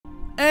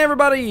Hey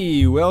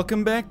everybody,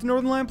 welcome back to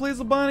Northernlion Plays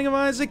The Binding of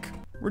Isaac.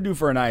 We're due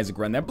for an Isaac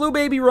run. That Blue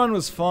Baby run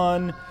was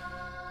fun.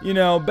 You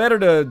know,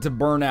 better to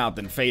burn out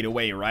than fade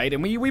away, right?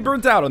 And we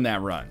burnt out on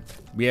that run.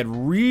 We had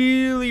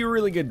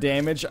really good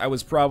damage. I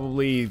was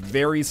probably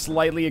very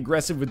slightly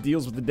aggressive with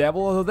deals with the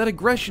devil, although that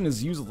aggression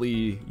is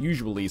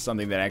usually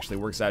something that actually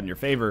works out in your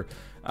favor.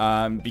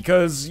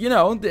 Because, you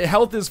know, the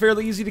health is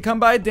fairly easy to come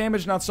by,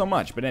 damage not so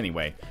much. But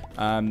anyway,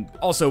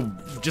 also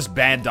just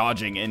bad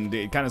dodging and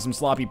kind of some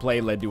sloppy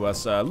play led to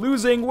us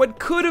losing what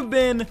could have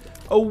been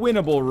a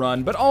winnable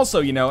run. But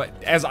also, you know,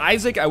 as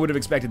Isaac, I would have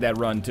expected that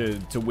run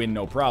to win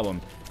no problem.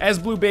 As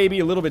Blue Baby,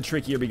 a little bit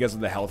trickier because of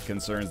the health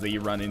concerns that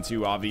you run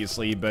into,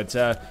 obviously. But,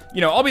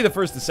 you know, I'll be the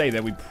first to say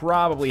that we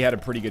probably had a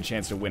pretty good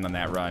chance to win on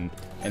that run,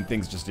 and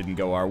things just didn't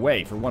go our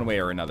way for one way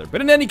or another.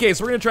 But in any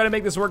case, we're going to try to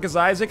make this work as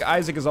Isaac.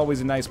 Isaac is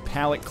always a nice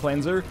palate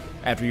cleanser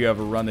after you have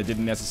a run that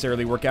didn't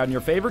necessarily work out in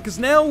your favor, because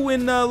now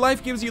when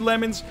life gives you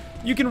lemons,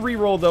 you can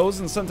re-roll those,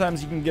 and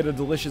sometimes you can get a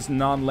delicious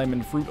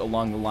non-lemon fruit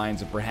along the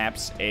lines of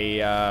perhaps a,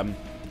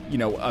 you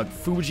know, a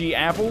Fuji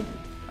apple.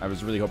 I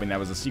was really hoping that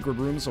was a secret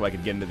room so I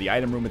could get into the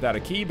item room without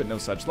a key, but no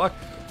such luck.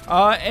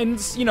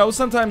 And, you know,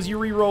 sometimes you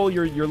re-roll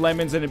your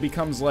lemons and it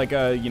becomes like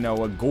a, you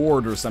know, a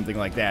gourd or something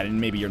like that, and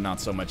maybe you're not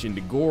so much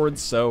into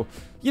gourds, so,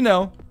 you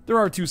know, there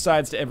are 2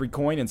 sides to every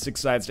coin and 6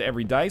 sides to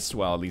every dice,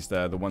 well, at least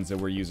the ones that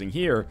we're using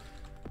here.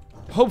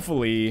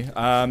 Hopefully,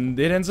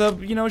 it ends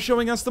up, you know,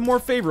 showing us the more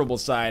favorable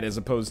side as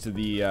opposed to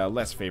the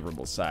less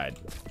favorable side.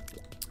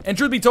 And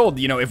truth be told,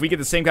 you know, if we get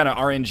the same kind of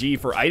RNG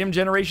for item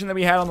generation that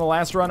we had on the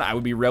last run, I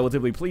would be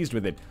relatively pleased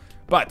with it.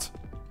 But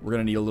we're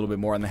going to need a little bit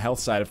more on the health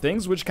side of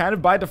things, which kind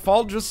of by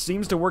default just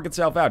seems to work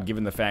itself out,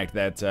 given the fact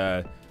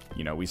that,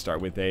 you know, we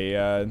start with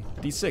a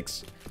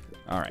D6.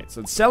 Alright,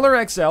 so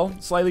Cellar XL,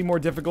 slightly more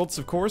difficult,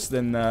 of course,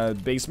 than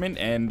Basement,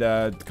 and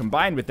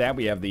combined with that,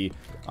 we have the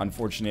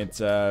unfortunate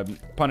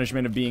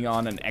punishment of being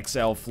on an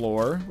XL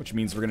floor, which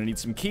means we're going to need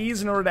some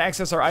keys in order to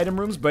access our item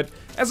rooms. But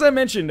as I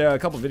mentioned a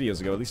couple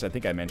videos ago, at least I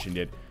think I mentioned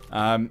it,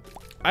 I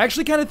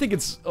actually kind of think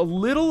it's a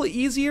little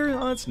easier.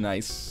 Oh, that's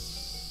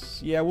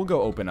nice. Yeah, we'll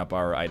go open up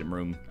our item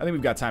room. I think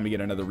we've got time to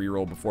get another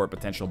reroll before a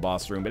potential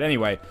boss room. But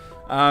anyway,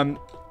 I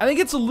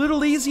think it's a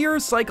little easier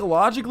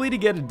psychologically to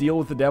get a deal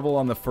with the devil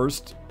on the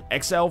first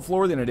XL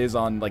floor than it is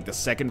on, like, the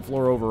second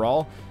floor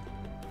overall.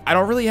 I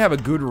don't really have a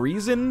good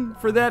reason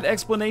for that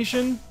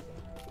explanation,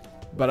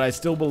 but I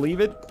still believe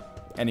it.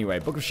 Anyway,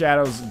 Book of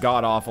Shadows,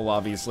 god-awful,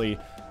 obviously,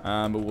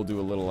 but we'll do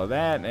a little of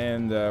that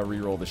and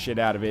re-roll the shit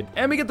out of it.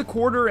 And we get the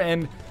quarter,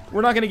 and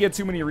we're not going to get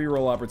too many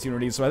re-roll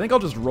opportunities, so I think I'll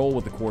just roll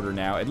with the quarter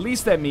now. At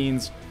least that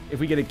means if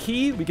we get a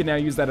key, we can now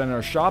use that in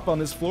our shop on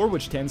this floor,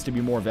 which tends to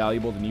be more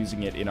valuable than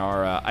using it in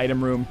our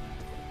item room.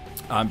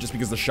 Just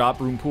because the shop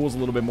room pool is a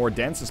little bit more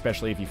dense,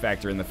 especially if you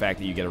factor in the fact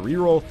that you get a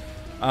reroll.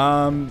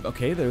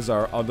 Okay, there's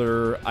our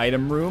other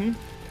item room.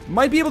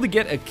 Might be able to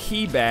get a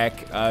key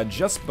back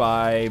just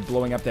by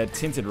blowing up that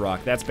tinted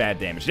rock. That's bad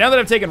damage. Now that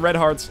I've taken red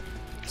hearts,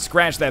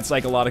 scratch that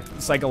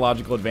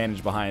psychological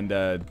advantage behind,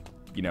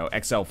 you know,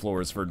 XL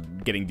floors for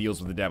getting deals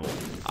with the devil.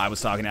 I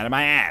was talking out of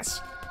my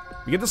ass.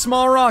 We get the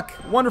small rock.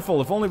 Wonderful.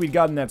 If only we'd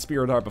gotten that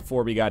spirit heart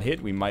before we got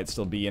hit, we might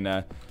still be in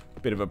a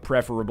bit of a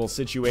preferable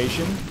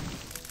situation.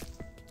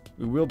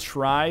 We will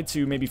try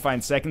to maybe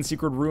find second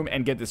secret room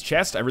and get this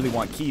chest. I really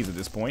want keys at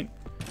this point,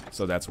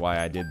 so that's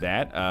why I did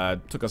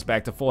that. Took us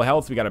back to full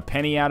health. We got a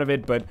penny out of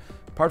it, but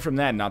apart from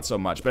that, not so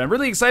much. But I'm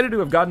really excited to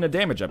have gotten a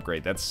damage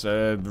upgrade. That's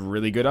a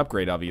really good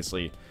upgrade,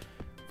 obviously.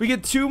 If we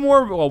get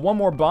one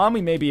more bomb,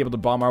 we may be able to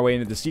bomb our way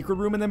into the secret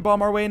room and then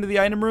bomb our way into the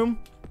item room.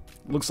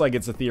 Looks like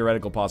it's a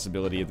theoretical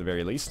possibility at the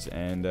very least.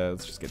 And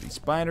let's just get these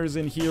spiders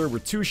in here. We're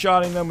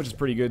two-shotting them, which is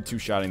pretty good.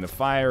 Two-shotting the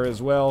fire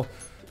as well.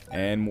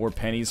 And more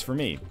pennies for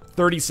me.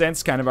 30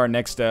 cents, kind of our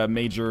next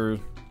major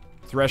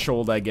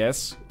threshold, I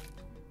guess.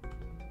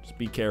 Just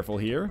be careful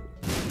here.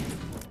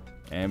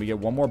 And we get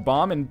one more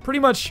bomb, and pretty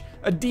much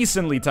a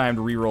decently timed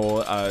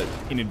reroll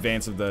in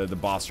advance of the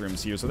boss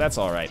rooms here, so that's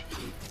alright.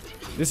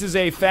 This is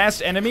a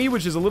fast enemy,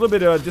 which is a little bit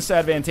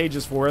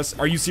disadvantageous for us.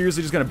 Are you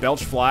seriously just going to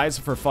belch flies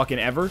for fucking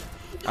ever?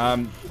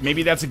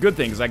 Maybe that's a good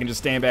thing, because I can just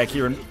stand back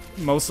here and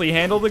mostly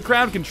handle the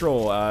crowd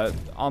control,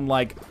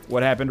 unlike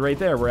what happened right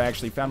there, where I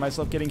actually found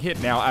myself getting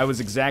hit. Now, I was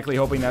exactly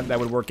hoping that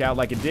would work out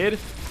like it did.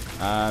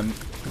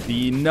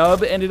 The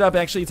nub ended up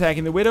actually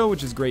attacking the widow,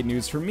 which is great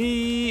news for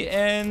me,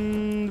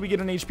 and we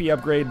get an HP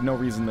upgrade. No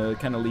reason to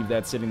kind of leave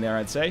that sitting there,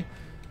 I'd say.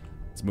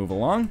 Let's move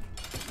along.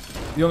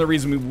 The only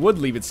reason we would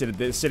leave it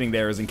sitting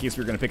there is in case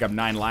we were going to pick up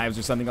 9 lives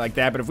or something like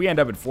that, but if we end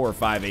up at 4 or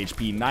 5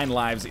 HP, 9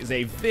 lives is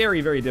a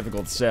very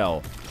difficult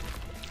sell.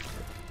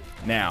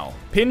 Now,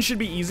 pin should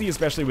be easy,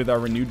 especially with our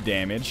renewed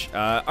damage.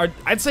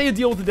 I'd say a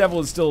deal with the devil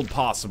is still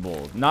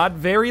possible. Not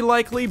very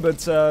likely,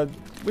 but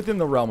within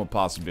the realm of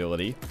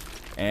possibility.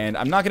 And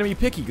I'm not going to be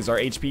picky because our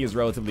HP is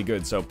relatively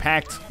good. So,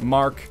 Pact,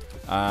 Mark,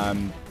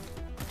 well,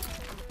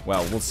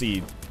 we'll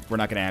see. We're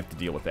not going to have to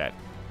deal with that.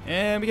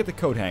 And we get the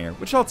coat hanger,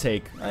 which I'll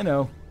take. I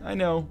know.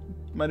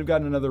 Might have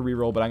gotten another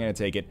reroll, but I'm going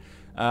to take it.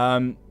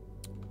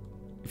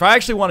 If I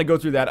actually want to go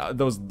through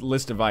those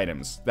list of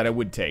items that I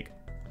would take.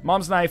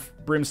 Mom's Knife,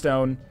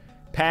 Brimstone,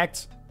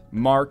 Pact,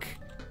 Mark,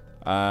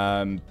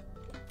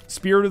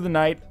 Spirit of the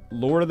Night,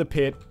 Lord of the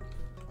Pit.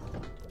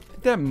 I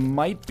think that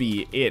might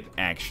be it,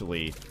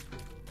 actually.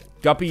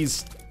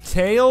 Guppy's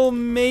Tail,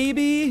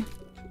 maybe?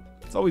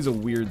 It's always a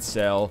weird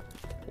sell.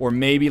 Or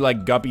maybe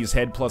like Guppy's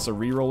Head plus a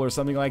reroll or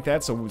something like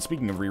that. So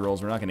speaking of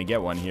rerolls, we're not going to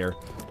get one here.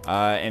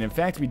 And in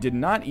fact, we did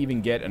not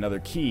even get another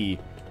key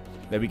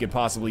that we could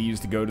possibly use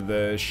to go to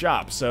the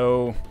shop.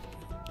 So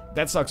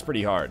that sucks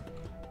pretty hard.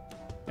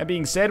 That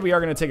being said, we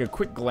are going to take a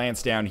quick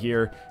glance down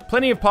here.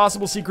 Plenty of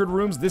possible secret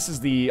rooms. This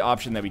is the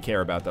option that we care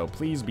about, though.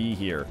 Please be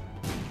here.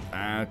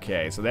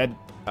 Okay, so that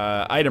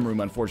item room,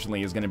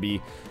 unfortunately, is going to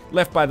be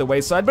left by the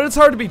wayside. But it's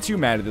hard to be too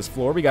mad at this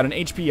floor. We got an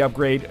HP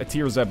upgrade, a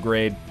Tears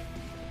upgrade,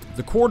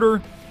 the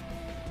quarter,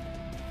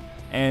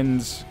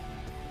 and,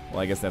 well,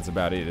 I guess that's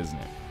about it, isn't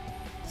it?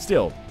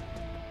 Still,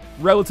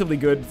 relatively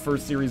good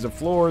first series of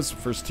floors.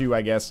 First two,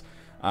 I guess.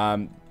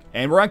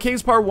 And we're on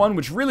Caves Part 1,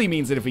 which really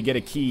means that if we get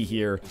a key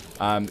here,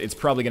 it's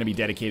probably going to be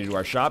dedicated to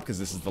our shop, because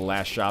this is the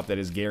last shop that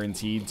is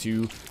guaranteed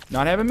to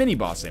not have a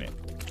mini-boss in it.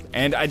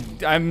 And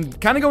I'm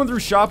kind of going through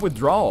shop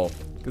withdrawal,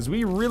 because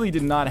we really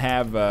did not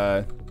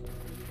have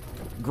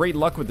great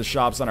luck with the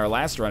shops on our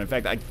last run. In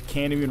fact, I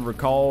can't even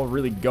recall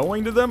really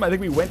going to them. I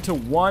think we went to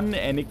one,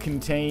 and it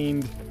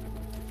contained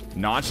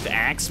Notched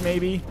Axe,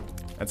 maybe?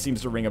 That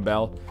seems to ring a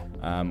bell.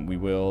 We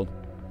will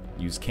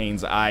use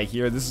Cain's Eye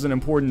here. This is an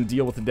important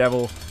deal with the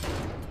devil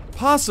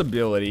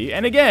possibility.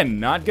 And again,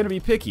 not going to be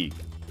picky.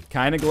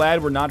 Kind of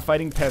glad we're not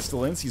fighting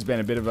Pestilence. He's been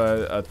a bit of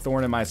a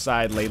thorn in my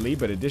side lately,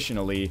 but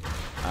additionally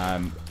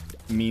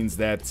means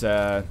that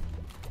we're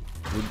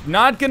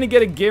not going to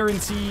get a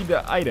guaranteed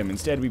item.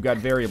 Instead, we've got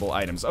variable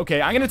items.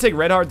 Okay, I'm going to take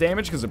Red Heart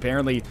damage because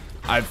apparently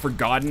I've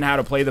forgotten how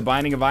to play the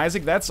Binding of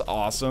Isaac. That's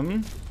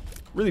awesome.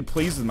 Really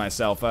pleased with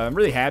myself. I'm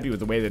really happy with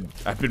the way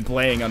that I've been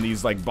playing on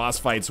these like boss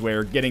fights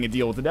where getting a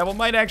deal with the devil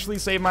might actually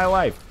save my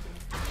life.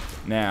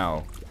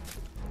 Now,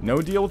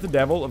 no deal with the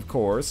devil, of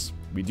course.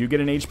 We do get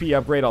an HP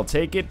upgrade. I'll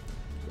take it.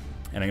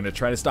 And I'm going to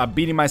try to stop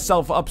beating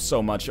myself up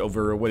so much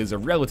over what is a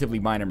relatively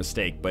minor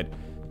mistake. But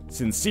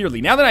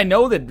sincerely, now that I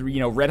know that, you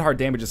know, Red Heart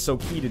damage is so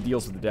key to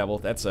deals with the devil,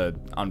 that's a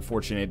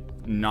unfortunate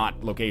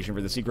not location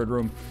for the secret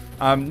room.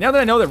 Now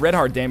that I know that Red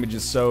Heart damage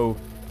is so,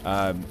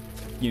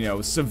 you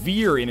know,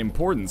 severe in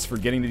importance for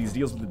getting to these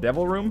deals with the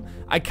devil room,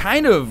 I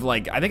kind of,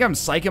 like, I think I'm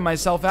psyching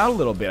myself out a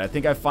little bit. I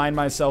think I find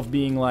myself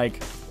being,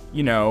 like,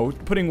 you know,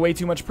 putting way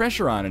too much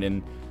pressure on it,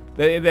 and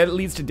that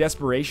leads to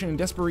desperation, and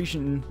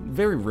desperation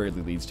very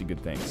rarely leads to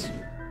good things.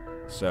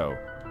 So,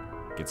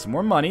 get some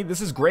more money. This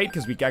is great,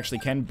 because we actually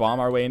can bomb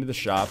our way into the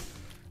shop,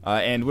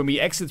 and when we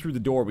exit through the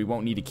door, we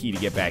won't need a key to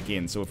get back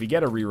in, so if we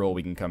get a reroll,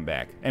 we can come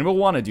back. And we'll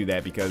want to do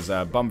that, because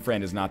Bum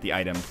Friend is not the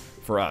item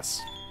for us.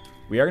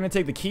 We are going to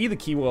take the key. The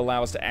key will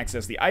allow us to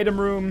access the item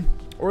room,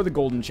 or the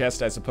golden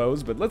chest, I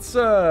suppose. But let's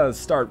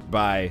start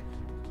by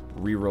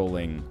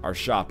re-rolling our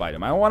shop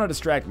item. I don't want to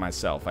distract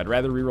myself. I'd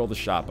rather re-roll the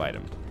shop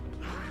item.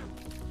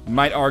 You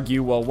might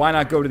argue, well, why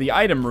not go to the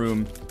item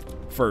room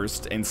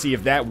first and see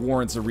if that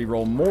warrants a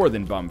re-roll more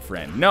than Bum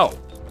Friend? No,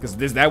 because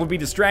that would be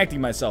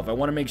distracting myself. I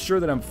want to make sure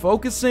that I'm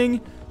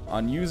focusing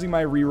on using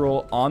my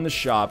re-roll on the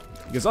shop,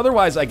 because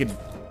otherwise I could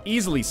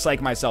easily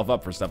psych myself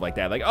up for stuff like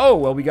that. Like, oh,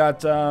 well, we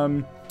got...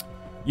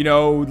 you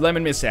know,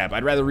 Lemon Mishap.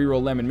 I'd rather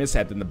reroll Lemon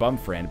Mishap than the Bum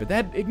Friend, but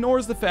that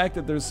ignores the fact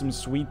that there's some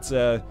sweet,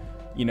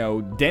 you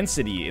know,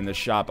 density in the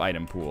shop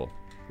item pool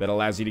that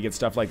allows you to get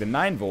stuff like the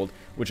 9-volt,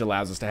 which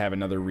allows us to have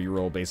another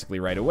reroll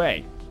basically right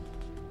away.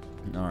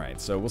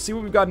 Alright, so we'll see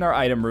what we've got in our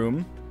item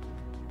room.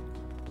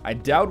 I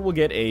doubt we'll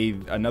get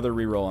another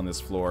reroll on this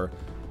floor.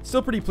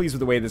 Still pretty pleased with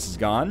the way this has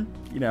gone.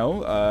 You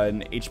know,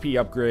 an HP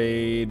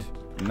upgrade,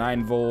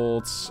 9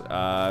 volts,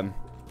 an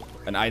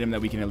item that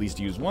we can at least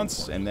use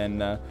once, and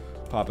then,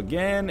 pop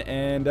again,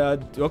 and,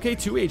 okay,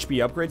 2 HP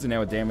upgrades, and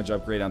now a damage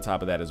upgrade on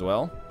top of that as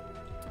well.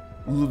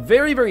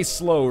 Very, very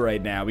slow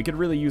right now. We could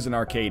really use an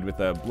arcade with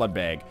a blood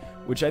bag,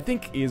 which I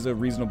think is a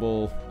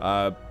reasonable,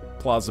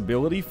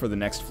 plausibility for the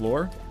next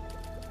floor.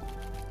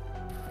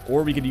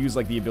 Or we could use,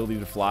 like, the ability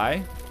to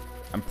fly.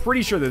 I'm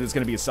pretty sure that there's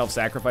going to be a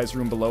self-sacrifice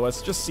room below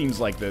us. Just seems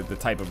like the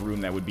type of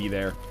room that would be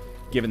there,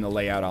 given the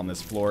layout on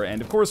this floor.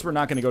 And, of course, we're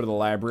not going to go to the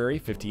library.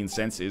 15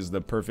 cents is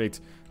the perfect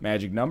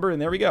magic number,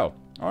 and there we go.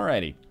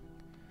 Alrighty.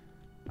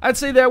 I'd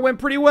say that went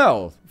pretty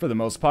well, for the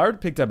most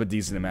part. Picked up a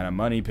decent amount of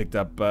money, picked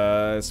up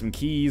some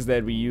keys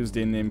that we used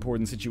in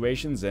important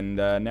situations, and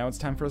now it's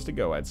time for us to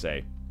go, I'd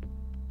say.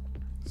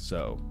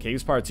 So,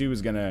 Caves Part 2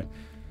 is gonna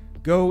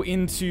go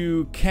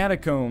into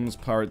Catacombs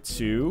Part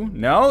 2.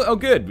 No? Oh,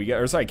 good.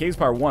 Caves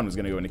Part 1 was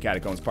gonna go into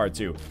Catacombs Part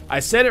 2.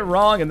 I said it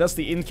wrong, and thus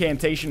the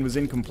incantation was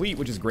incomplete,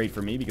 which is great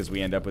for me, because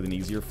we end up with an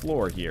easier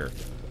floor here.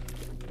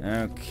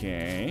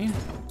 Okay.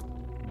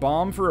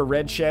 Bomb for a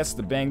red chest,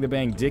 the Bang the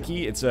Bang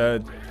Dicky. It's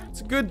a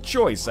good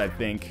choice, I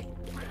think.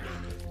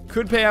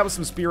 Could pay out with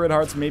some Spirit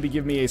Hearts, maybe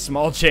give me a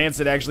small chance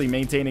at actually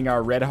maintaining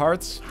our red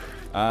hearts.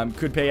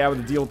 Could pay out with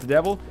a deal with the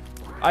devil.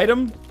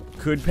 Item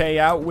could pay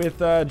out with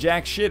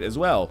jack shit as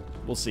well.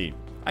 We'll see.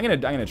 I'm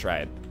gonna try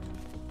it.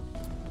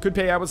 Could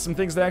pay out with some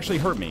things that actually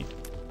hurt me.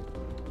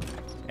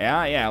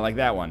 Yeah, like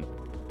that one.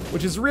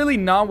 which is really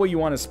not what you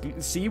want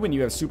to see when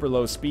you have super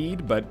low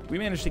speed, but we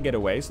managed to get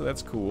away, so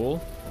that's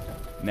cool.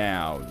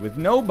 Now, with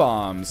no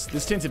bombs,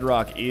 this tinted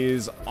rock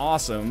is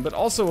awesome, but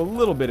also a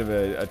little bit of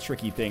a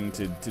tricky thing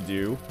to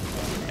do.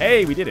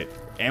 Hey, we did it.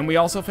 And we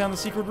also found the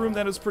secret room.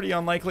 That is pretty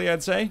unlikely,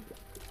 I'd say.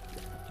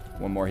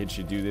 One more hit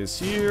should do this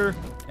here.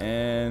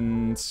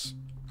 And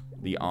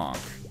the Ankh.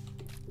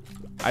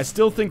 I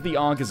still think the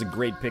Ankh is a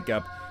great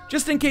pickup.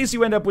 Just in case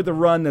you end up with a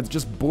run that's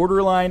just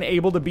borderline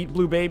able to beat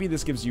Blue Baby,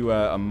 this gives you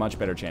a much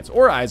better chance.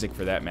 Or Isaac,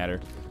 for that matter.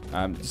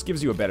 Just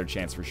gives you a better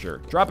chance for sure.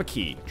 Drop a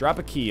key. Drop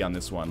a key on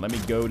this one. Let me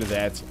go to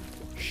that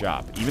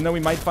shop. Even though we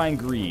might find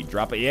greed.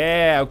 Drop it.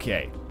 Yeah,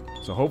 okay.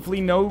 So hopefully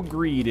no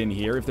greed in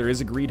here. If there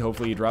is a greed,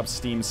 hopefully he drops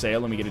Steam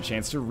Sale and we get a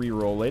chance to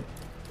re-roll it.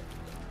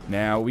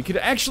 Now, we could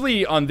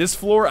actually, on this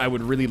floor, I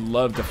would really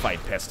love to fight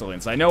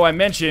Pestilence. I know I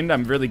mentioned,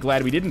 I'm really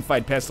glad we didn't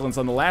fight Pestilence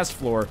on the last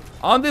floor.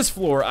 On this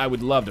floor, I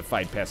would love to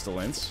fight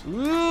Pestilence.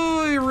 Ooh,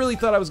 I really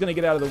thought I was going to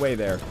get out of the way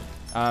there.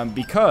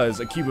 Because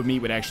a cube of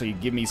meat would actually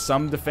give me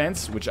some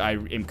defense, which I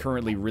am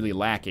currently really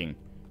lacking.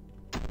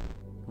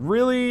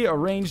 Really? A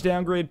range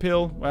downgrade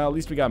pill? Well, at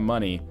least we got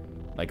money.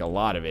 Like, a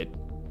lot of it.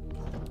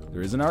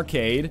 There is an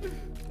arcade.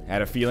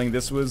 Had a feeling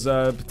this was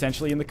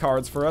potentially in the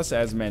cards for us,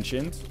 as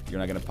mentioned. You're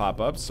not going to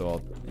pop up, so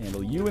I'll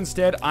handle you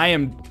instead. I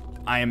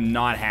am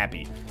not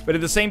happy. But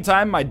at the same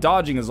time, my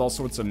dodging is all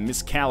sorts of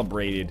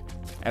miscalibrated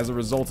as a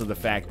result of the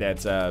fact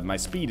that my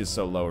speed is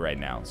so low right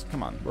now. So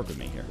come on, work with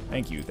me here.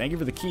 Thank you. Thank you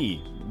for the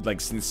key.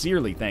 Like,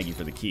 sincerely, thank you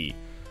for the key.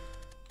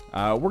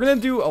 We're going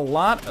to do a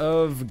lot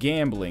of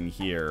gambling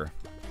here.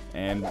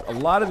 And a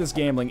lot of this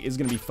gambling is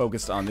going to be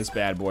focused on this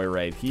bad boy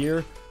right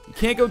here. We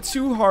can't go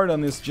too hard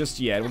on this just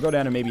yet. We'll go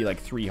down to maybe like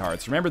 3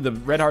 hearts. Remember, the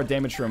red heart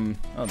damage from...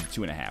 Oh,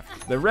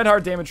 2.5. The red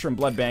heart damage from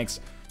blood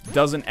banks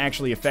doesn't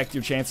actually affect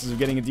your chances of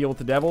getting a deal with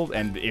the devil.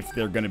 And if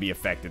they're going to be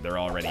affected, they're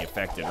already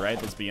affected, right?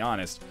 Let's be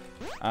honest.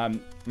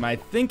 My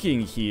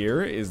thinking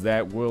here is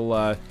that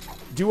we'll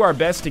do our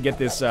best to get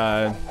this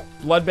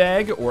blood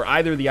bag or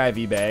either the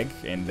IV bag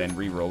and then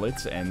re-roll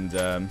it.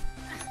 And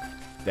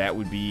that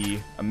would be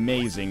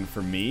amazing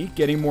for me.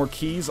 Getting more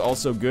keys,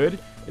 also good.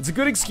 It's a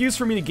good excuse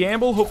for me to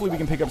gamble. Hopefully we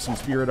can pick up some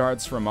spirit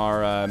hearts from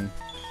our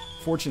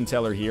fortune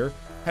teller here.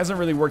 Hasn't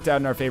really worked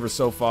out in our favor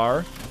so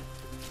far.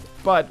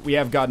 But we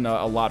have gotten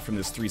a lot from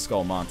this 3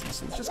 Skull Monty.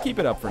 So let's just keep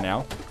it up for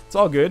now. It's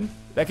all good.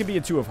 That could be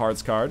a 2 of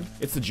Hearts card.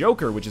 It's the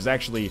Joker, which is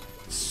actually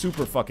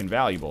super fucking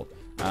valuable.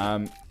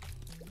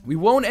 We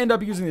won't end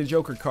up using the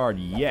Joker card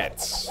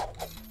yet.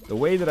 The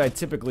way that I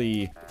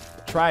typically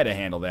try to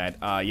handle that...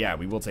 yeah,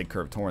 we will take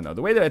Curved Horn, though.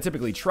 The way that I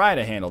typically try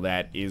to handle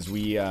that is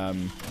we...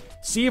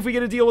 see if we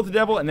get a deal with the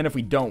devil, and then if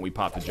we don't, we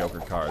pop the Joker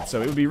card.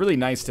 So it would be really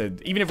nice to,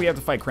 even if we have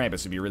to fight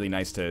Krampus, it'd be really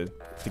nice to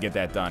get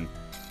that done.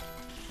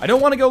 I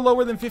don't want to go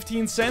lower than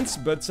 15 cents,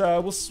 but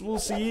we'll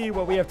see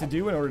what we have to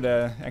do in order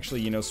to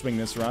actually, you know, swing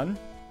this run.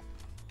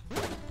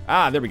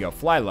 Ah, there we go,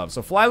 Fly Love.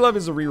 So Fly Love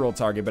is a reroll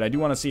target, but I do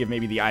want to see if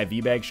maybe the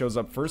IV bag shows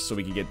up first, so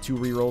we can get 2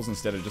 rerolls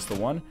instead of just the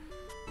 1.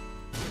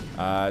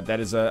 That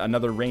is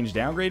another range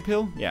downgrade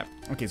pill? Yeah.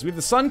 Okay, so we have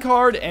the Sun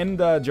card and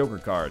the Joker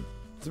card.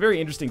 It's a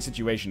very interesting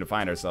situation to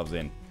find ourselves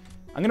in.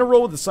 I'm gonna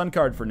roll with the Sun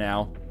card for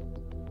now,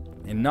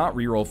 and not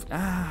reroll.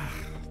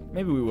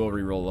 Maybe we will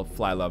reroll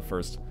Fly Love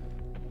first,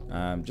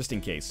 just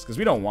in case, because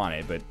we don't want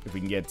it. But if we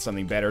can get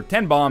something better,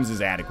 10 bombs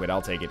is adequate.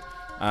 I'll take it.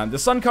 The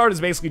Sun card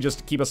is basically just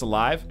to keep us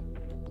alive.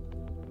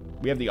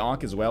 We have the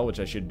Ankh as well, which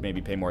I should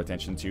maybe pay more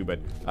attention to. But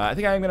I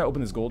think I'm gonna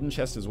open this golden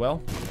chest as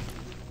well.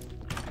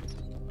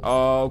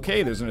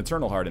 Okay, there's an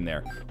Eternal Heart in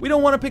there. We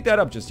don't want to pick that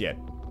up just yet.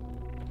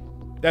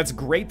 That's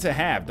great to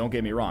have, don't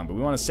get me wrong, but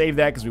we want to save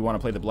that because we want to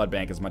play the blood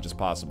bank as much as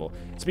possible.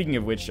 Speaking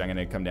of which, I'm going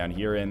to come down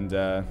here and,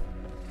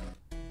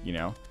 you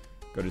know,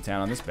 go to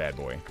town on this bad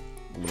boy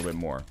a little bit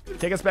more.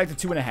 Take us back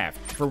to 2.5.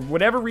 For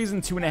whatever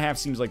reason, 2.5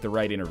 seems like the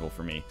right interval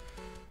for me.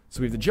 So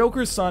we have the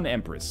Joker, Sun,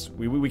 Empress.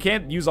 We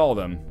can't use all of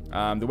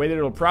them. The way that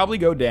it'll probably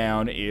go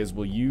down is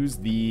we'll use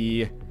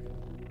the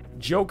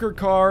Joker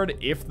card.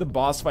 If the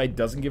boss fight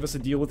doesn't give us a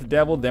deal with the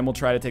devil, then we'll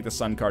try to take the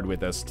Sun card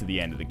with us to the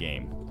end of the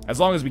game.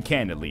 As long as we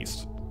can, at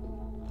least.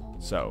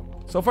 So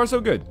far so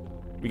good.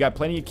 We got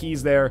plenty of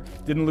keys there.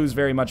 Didn't lose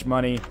very much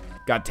money.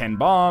 Got 10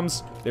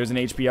 bombs. There's an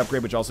HP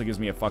upgrade, which also gives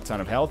me a fuck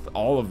ton of health.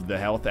 All of the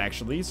health,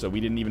 actually, so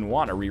we didn't even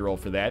want a reroll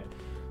for that.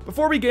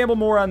 Before we gamble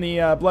more on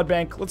the blood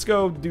bank, let's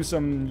go do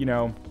some, you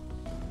know,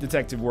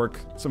 detective work,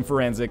 some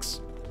forensics.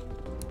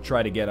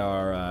 Try to get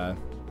our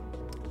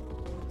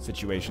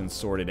situation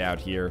sorted out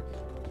here.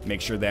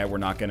 Make sure that we're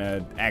not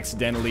gonna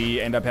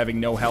accidentally end up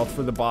having no health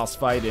for the boss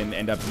fight and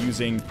end up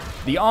using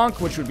the Ankh,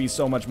 which would be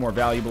so much more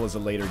valuable as a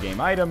later game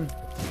item.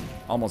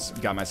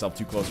 Almost got myself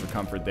too close for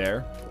comfort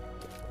there.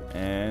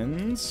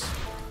 And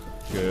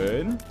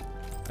good.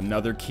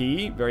 Another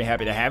key. Very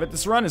happy to have it.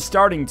 This run is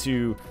starting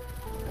to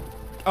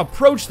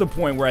approach the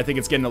point where I think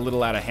it's getting a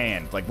little out of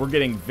hand. Like, we're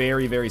getting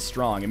very, very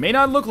strong. It may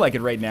not look like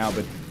it right now,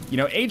 but, you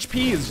know,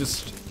 HP is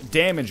just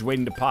damage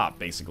waiting to pop,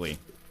 basically.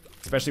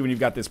 Especially when you've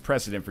got this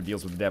precedent for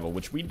deals with the devil,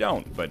 which we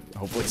don't, but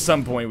hopefully at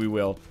some point we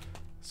will.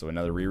 So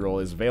another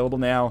reroll is available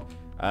now.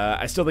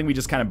 I still think we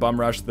just kind of bum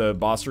rush the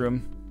boss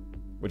room.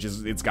 which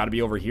is, it's got to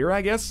be over here,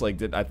 I guess.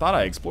 Like, I thought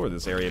I explored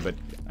this area, but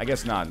I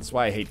guess not. That's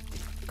why I hate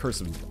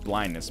Curse of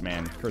Blindness,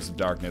 man. Curse of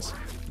Darkness.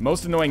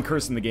 Most annoying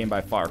curse in the game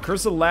by far.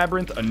 Curse of the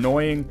Labyrinth,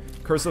 annoying.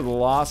 Curse of the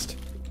Lost,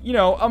 you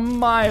know, a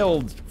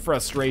mild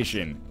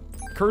frustration.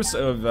 Curse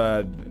of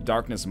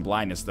Darkness and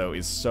Blindness, though,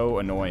 is so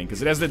annoying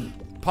because it has the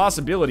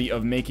possibility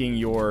of making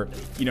your,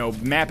 you know,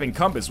 map and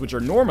compass, which are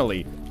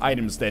normally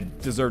items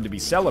that deserve to be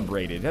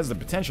celebrated. It has the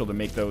potential to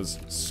make those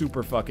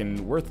super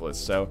fucking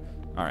worthless. So,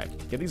 all right,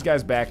 get these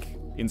guys back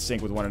in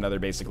sync with one another,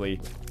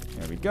 basically.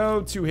 There we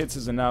go. 2 hits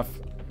is enough.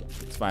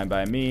 It's fine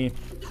by me.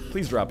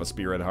 Please drop a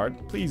Spirit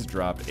Heart. Please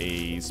drop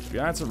a...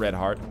 That's a Red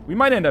Heart. We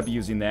might end up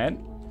using that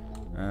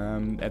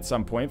at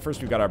some point.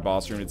 First, we've got our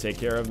boss room to take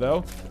care of,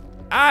 though.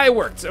 It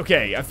worked.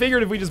 Okay, I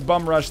figured if we just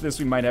bum rush this,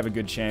 we might have a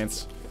good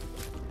chance.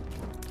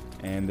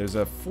 And there's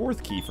a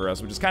 4th key for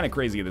us, which is kind of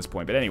crazy at this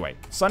point. But anyway,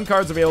 Sun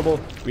card's available.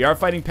 We are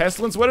fighting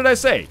Pestilence. What did I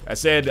say? I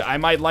said I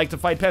might like to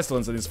fight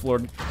Pestilence on this floor.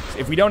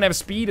 If we don't have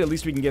speed, at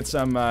least we can get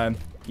some,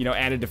 you know,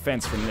 added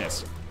defense from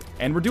this.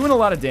 And we're doing a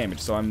lot of damage,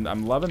 so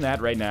I'm loving that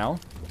right now.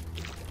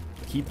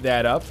 Keep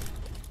that up.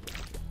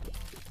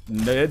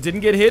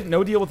 Didn't get hit.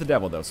 No deal with the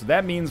devil, though. So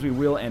that means we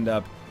will end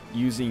up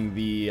using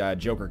the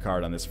Joker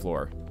card on this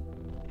floor.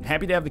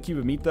 Happy to have the cube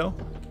of meat, though.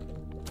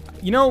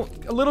 You know,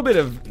 a little bit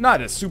of,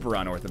 not a super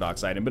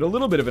unorthodox item, but a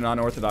little bit of an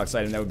unorthodox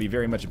item that would be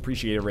very much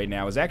appreciated right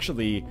now is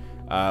actually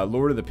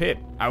Lord of the Pit.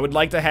 I would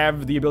like to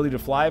have the ability to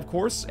fly, of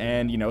course,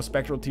 and, you know,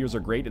 Spectral Tears are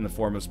great in the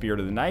form of Spirit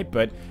of the Night,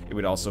 but it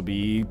would also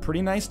be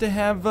pretty nice to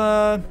have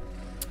what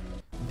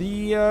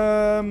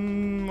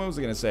was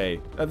I gonna say?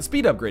 The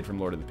speed upgrade from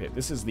Lord of the Pit.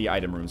 This is the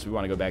item room, so we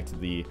want to go back to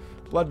the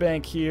blood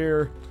bank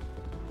here.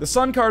 The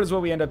Sun card is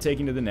what we end up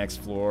taking to the next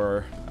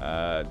floor.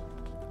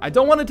 I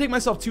don't want to take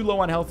myself too low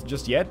on health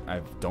just yet.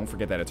 Don't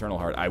forget that Eternal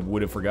Heart. I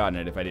would have forgotten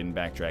it if I didn't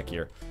backtrack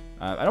here.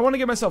 I don't want to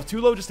get myself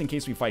too low just in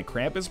case we fight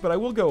Krampus, but I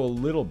will go a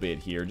little bit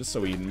here just so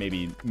we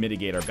maybe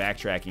mitigate our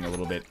backtracking a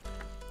little bit.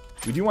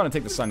 We do want to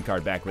take the Sun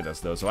card back with us,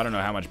 though, so I don't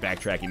know how much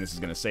backtracking this is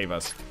going to save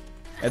us.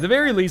 At the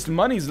very least,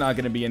 money's not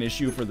going to be an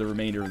issue for the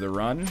remainder of the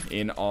run,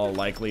 in all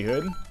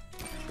likelihood.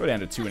 Go down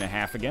to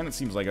 2.5 again. It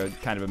seems like a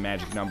kind of a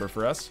magic number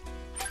for us.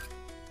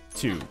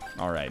 2.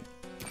 All right.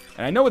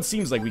 And I know it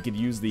seems like we could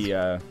use the...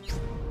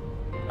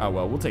 oh,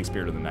 well, we'll take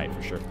Spirit of the Night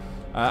for sure.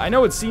 I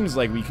know it seems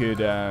like we could...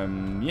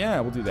 yeah,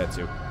 we'll do that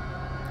too.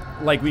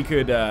 Like we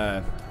could...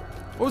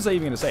 what was I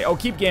even going to say? Oh,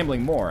 keep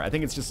gambling more. I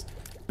think it's just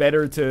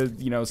better to,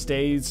 you know,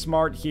 stay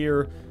smart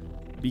here.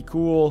 Be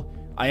cool.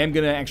 I am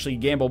going to actually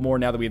gamble more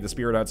now that we have the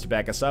Spirit Hearts to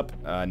back us up.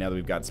 Now that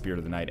we've got Spirit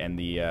of the Night and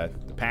the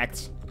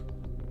Pact.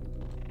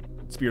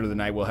 Spirit of the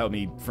Night will help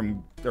me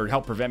from... or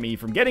help prevent me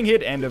from getting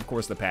hit. And, of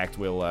course, the Pact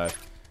will...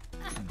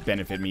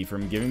 benefit me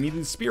from giving me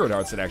the Spirit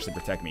Hearts that actually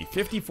protect me.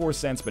 54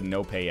 cents, but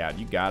no payout.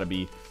 You gotta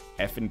be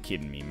effing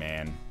kidding me,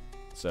 man.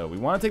 So we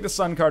want to take the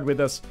Sun card with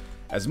us.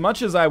 As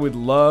much as I would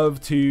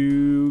love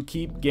to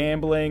keep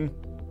gambling,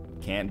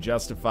 can't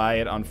justify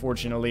it,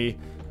 unfortunately.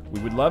 We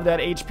would love that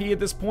HP at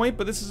this point,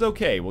 but this is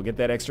okay. We'll get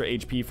that extra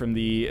HP from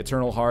the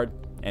Eternal Heart,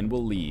 and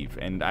we'll leave.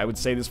 And I would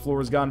say this floor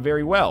has gone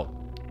very well.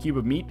 Cube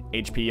of Meat,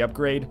 HP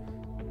upgrade.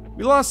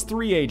 We lost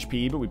 3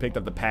 HP, but we picked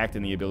up the Pact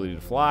and the ability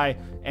to fly,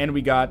 and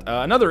we got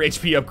another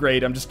HP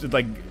upgrade. I'm just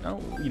like,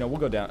 oh, you know, we'll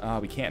go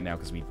down. We can't now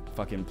because we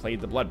fucking played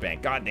the blood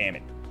bank. God damn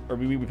it. Or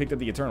we picked up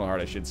the Eternal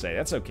Heart, I should say.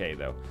 That's okay,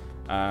 though.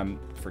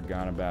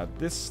 Forgot about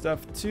this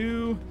stuff,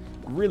 too.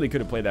 Really could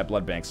have played that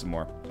blood bank some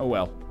more. Oh,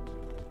 well.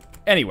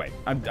 Anyway,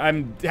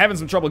 I'm having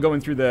some trouble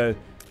going through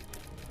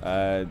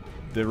the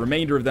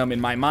remainder of them in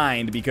my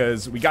mind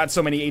because we got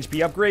so many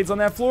HP upgrades on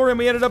that floor and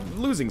we ended up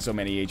losing so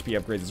many HP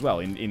upgrades as well,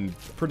 in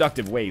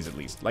productive ways at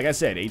least. Like I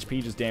said,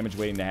 HP just damage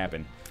waiting to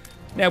happen.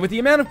 Now, with the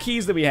amount of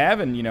keys that we have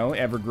and, you know,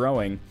 ever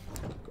growing,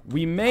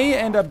 we may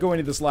end up going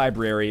to this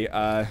library.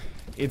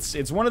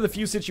 It's one of the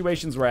few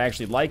situations where I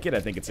actually like it. I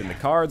think it's in the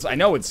cards. I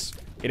know it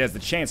has the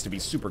chance to be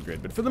super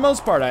good, but for the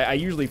most part, I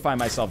usually find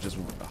myself just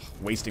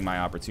wasting my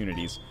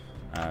opportunities.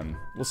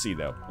 We'll see,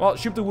 though. Well,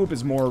 Shoop the Whoop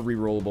is more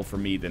rerollable for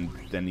me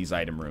than these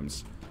item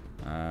rooms.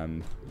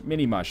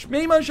 Mini Mush.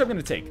 Mini Mush I'm going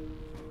to take.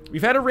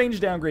 We've had a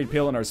range downgrade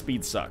pill and our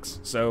speed sucks.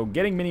 So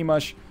getting Mini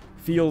Mush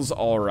feels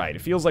alright.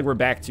 It feels like we're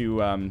back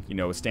to, you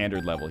know, a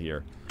standard level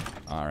here.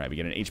 Alright, we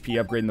get an HP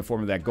upgrade in the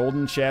form of that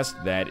golden chest.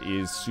 That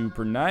is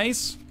super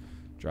nice.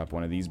 Drop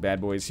one of these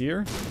bad boys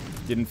here.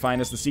 Didn't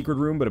find us the secret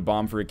room, but a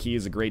bomb for a key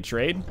is a great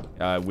trade,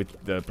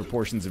 with the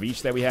proportions of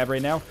each that we have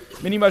right now.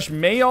 Mini Mush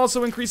may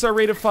also increase our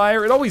rate of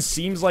fire. It always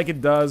seems like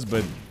it does,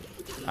 but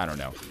I don't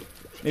know.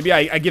 Maybe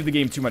I give the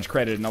game too much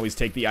credit and always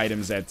take the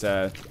items at,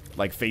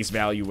 like, face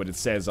value, what it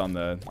says on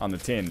the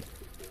tin.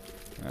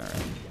 Alright,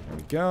 there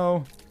we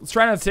go. Let's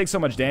try not to take so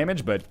much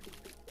damage, but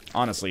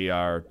honestly,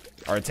 our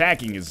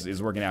attacking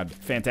is working out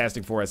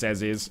fantastic for us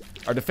as is.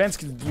 Our defense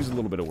could use a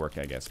little bit of work,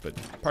 I guess, but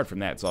apart from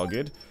that, it's all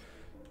good.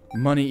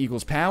 Money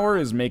equals power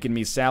is making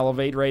me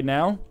salivate right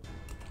now.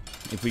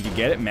 If we could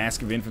get it,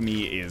 Mask of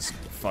Infamy is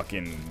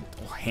fucking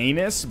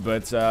heinous,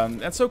 but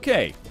that's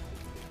okay.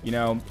 You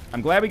know,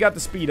 I'm glad we got the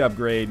speed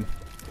upgrade.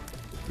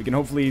 We can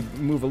hopefully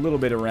move a little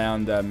bit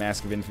around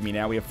Mask of Infamy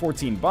now. We have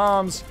 14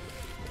 bombs.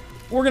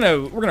 We're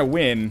gonna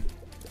win.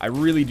 I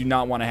really do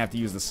not want to have to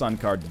use the Sun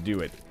card to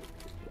do it.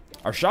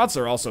 Our shots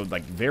are also,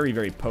 like, very,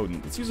 very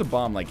potent. Let's use a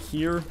bomb, like,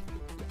 here.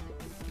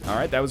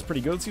 Alright, that was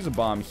pretty good. Let's use a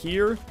bomb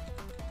here.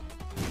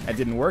 That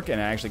didn't work,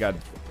 and I actually got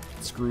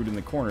screwed in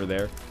the corner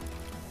there.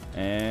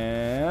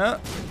 And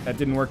that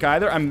didn't work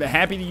either. I'm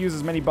happy to use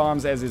as many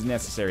bombs as is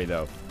necessary,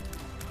 though.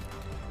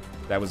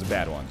 That was a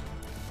bad one,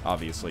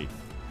 obviously.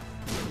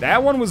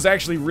 That one was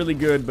actually really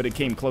good, but it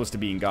came close to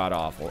being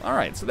god-awful.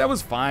 Alright, so that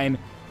was fine.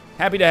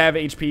 Happy to have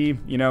HP,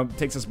 you know,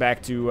 takes us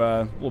back to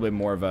a little bit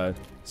more of a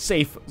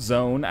safe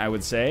zone, I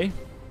would say.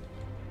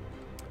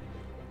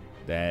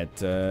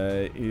 That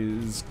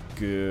is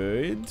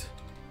good.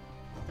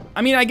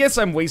 I mean, I guess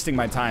I'm wasting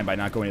my time by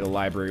not going to the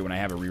library when I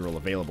have a reroll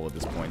available at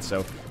this point,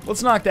 so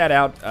let's knock that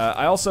out.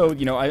 I also,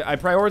 you know, I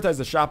prioritize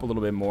the shop a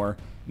little bit more.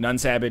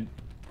 Nun's Habit,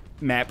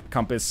 map,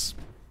 compass,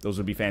 those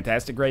would be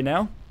fantastic right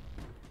now.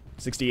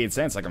 68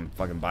 cents, I can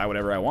fucking buy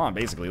whatever I want,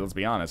 basically, let's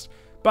be honest.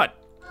 But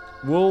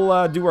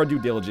we'll do our due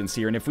diligence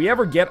here, and if we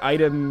ever get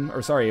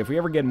if we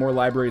ever get more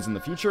libraries in the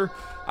future,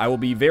 I will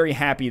be very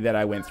happy that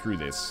I went through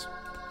this.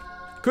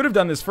 Could have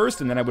done this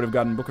first, and then I would have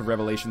gotten Book of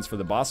Revelations for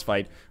the boss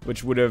fight,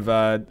 which would have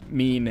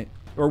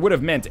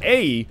meant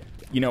A,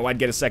 you know, I'd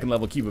get a second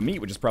level cube of meat,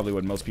 which is probably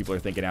what most people are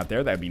thinking out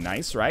there. That'd be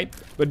nice, right?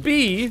 But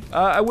B,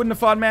 I wouldn't have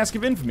fought Mask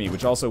of Infamy,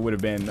 which also would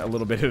have been a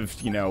little bit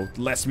of, you know,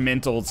 less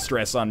mental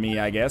stress on me,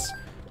 I guess,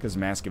 because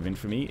Mask of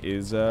Infamy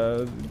is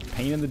a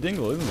pain in the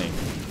dingle, isn't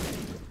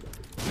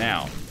he?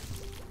 Now,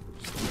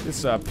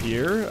 this up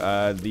here,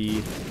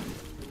 the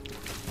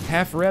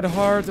half red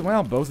heart.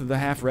 Well, both of the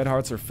half red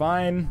hearts are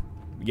fine.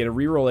 We get a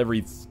reroll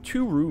every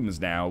 2 rooms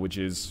now, which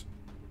is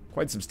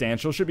quite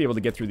substantial. Should be able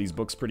to get through these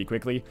books pretty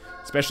quickly,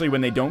 especially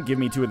when they don't give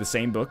me 2 of the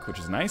same book, which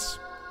is nice.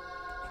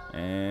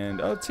 And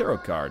a tarot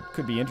card.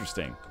 Could be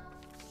interesting.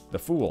 The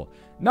Fool.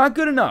 Not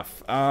good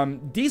enough.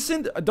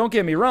 Decent, don't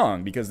get me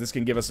wrong, because this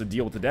can give us a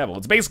deal with the devil.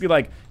 It's basically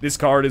like this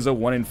card is a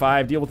 1 in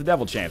 5 deal with the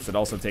devil chance that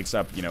also takes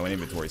up, you know, an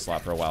inventory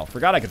slot for a while.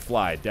 Forgot I could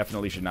fly.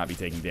 Definitely should not be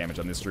taking damage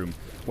on this room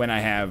when I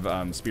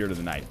have Spirit of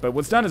the Night. But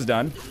what's done is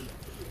done.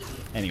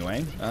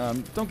 Anyway,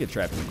 don't get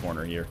trapped in the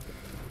corner here.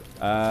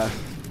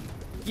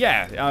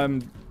 Yeah,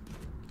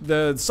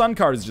 the Sun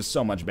card is just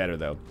so much better,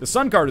 though. The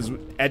Sun card is,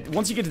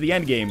 once you get to the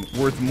end game,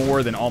 worth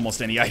more than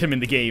almost any item in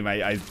the game,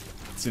 I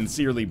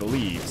sincerely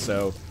believe.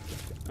 So,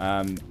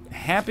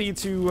 happy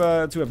to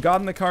have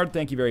gotten the card.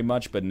 Thank you very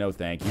much, but no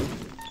thank you.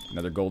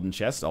 Another golden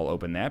chest. I'll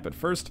open that. But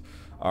first,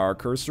 our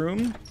curse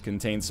room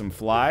contains some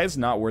flies.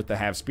 Not worth the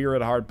half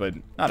spirit heart, but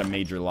not a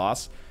major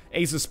loss.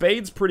 Ace of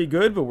Spades, pretty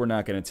good, but we're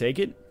not going to take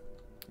it.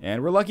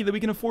 And we're lucky that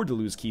we can afford to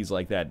lose keys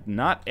like that.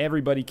 Not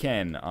everybody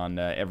can on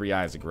every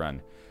Isaac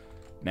run.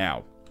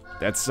 Now,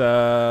 that's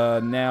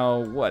now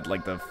what,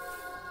 like the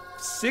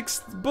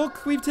 6th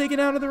book we've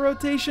taken out of the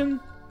rotation?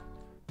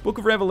 Book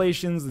of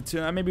Revelations,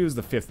 maybe it was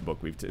the 5th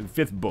book.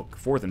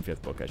 4th and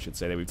 5th book, I should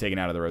say, that we've taken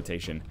out of the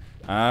rotation.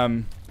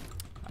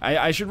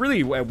 I should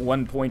really at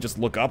one point just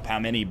look up how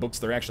many books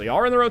there actually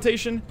are in the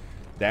rotation.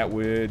 That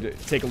would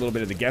take a little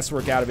bit of the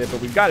guesswork out of it,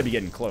 but we've got to be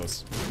getting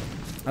close.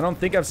 I don't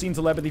think I've seen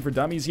Telepathy for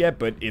Dummies yet,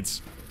 but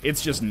it's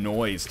just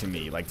noise to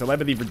me. Like,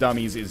 Telepathy for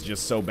Dummies is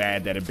just so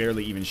bad that it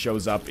barely even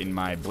shows up in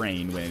my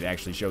brain when it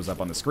actually shows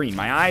up on the screen.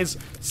 My eyes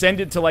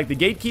send it to, like, the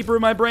gatekeeper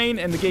in my brain,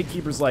 and the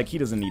gatekeeper's like, he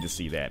doesn't need to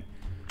see that.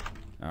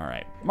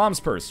 Alright. Mom's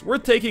Purse.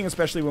 Worth taking,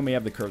 especially when we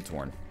have the Curved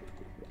Horn.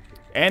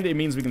 And it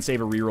means we can save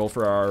a reroll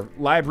for our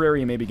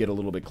library and maybe get a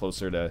little bit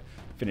closer to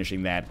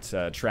finishing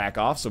that track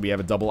off, so we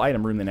have a double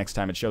item room the next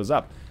time it shows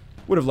up.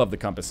 Would have loved the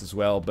compass as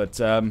well, but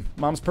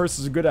Mom's Purse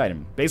is a good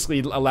item. Basically,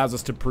 it allows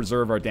us to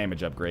preserve our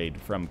damage upgrade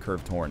from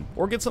Curved Horn,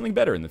 or get something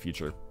better in the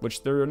future,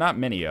 which there are not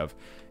many of.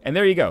 And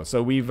there you go.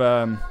 So we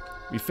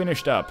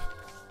finished up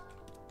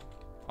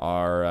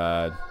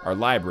our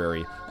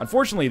library.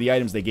 Unfortunately, the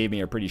items they gave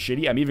me are pretty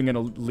shitty. I'm even going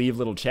to leave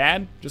Little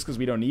Chad, just because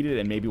we don't need it,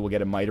 and maybe we'll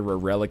get a Miter or a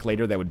Relic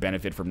later that would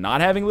benefit from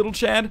not having Little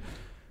Chad.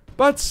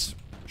 But,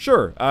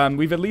 sure,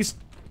 we've at least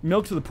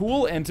milked to the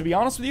pool, and to be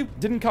honest with you,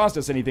 didn't cost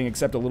us anything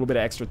except a little bit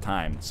of extra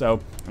time. So,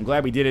 I'm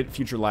glad we did it.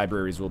 Future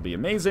libraries will be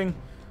amazing.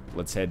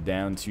 Let's head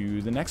down to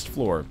the next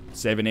floor.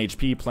 7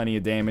 HP, plenty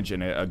of damage,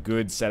 and a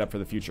good setup for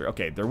the future.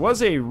 Okay, there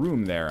was a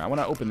room there. I want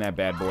to open that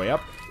bad boy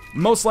up.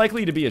 Most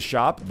likely to be a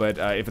shop, but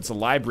if it's a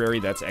library,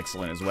 that's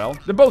excellent as well.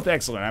 They're both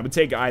excellent. I would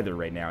take either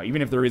right now,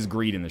 even if there is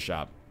greed in the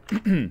shop.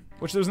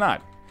 Which there's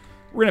not.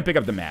 We're going to pick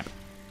up the map.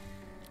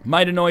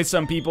 Might annoy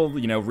some people,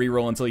 you know,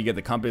 reroll until you get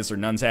the compass or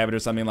Nun's Habit or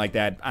something like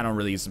that. I don't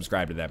really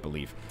subscribe to that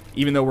belief.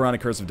 Even though we're on a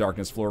Curse of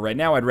Darkness floor right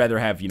now, I'd rather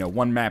have, you know,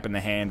 1 map in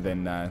the hand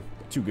than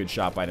 2 good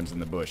shop items in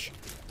the bush.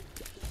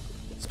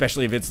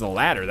 Especially if it's the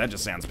latter. That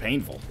just sounds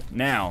painful.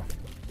 Now,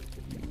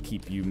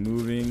 keep you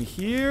moving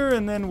here,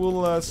 and then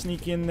we'll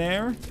sneak in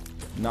there.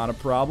 Not a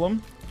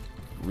problem.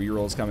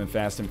 Reroll's coming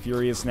fast and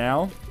furious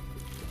now.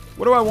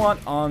 What do I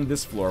want on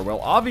this floor? Well,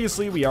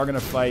 obviously, we are going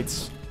to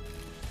fight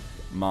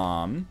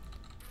Mom.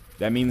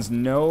 That means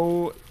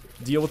no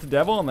deal with the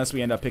devil unless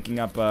we end up picking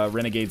up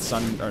Renegade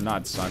Sun, or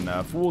not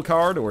Sun, Fool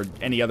card or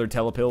any other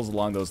telepills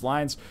along those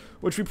lines,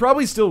 which we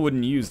probably still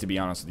wouldn't use, to be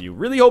honest with you.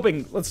 Really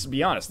hoping, let's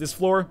be honest, this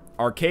floor,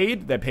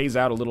 Arcade, that pays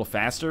out a little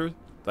faster,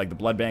 like the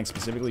Blood Bank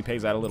specifically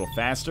pays out a little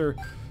faster,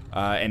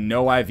 and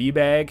no IV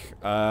bag.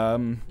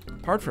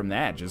 Apart from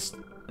that, just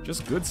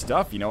good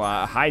stuff, you know,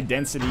 high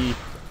density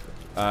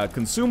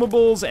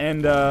consumables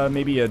and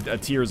maybe a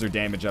tears or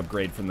damage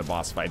upgrade from the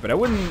boss fight. But I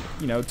wouldn't,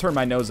 you know, turn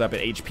my nose up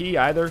at HP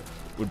either.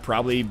 Would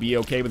probably be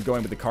okay with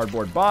going with the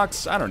cardboard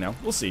box. I don't know.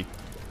 We'll see.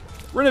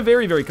 We're in a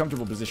very, very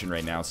comfortable position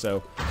right now,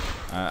 so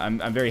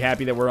I'm very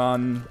happy that we're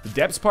on the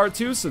depths part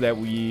too, so that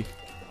we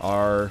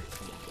are,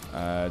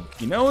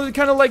 you know,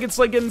 kind of like it's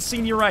like getting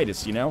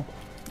senioritis, you know?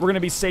 We're going to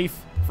be safe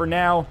for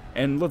now,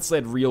 and let's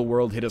let real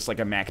world hit us like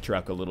a Mack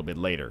truck a little bit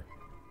later.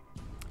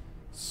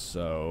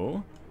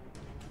 So,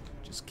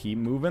 just keep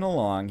moving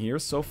along here.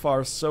 So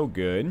far, so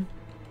good.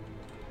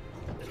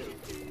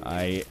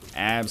 I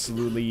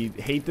absolutely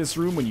hate this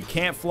room when you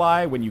can't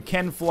fly. When you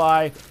can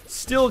fly,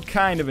 still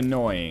kind of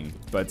annoying.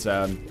 But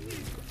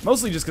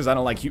mostly just because I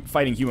don't like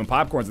fighting human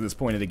popcorns at this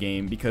point of the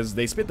game, because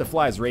they spit the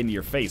flies right into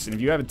your face. And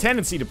if you have a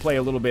tendency to play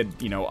a little bit,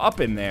 you know, up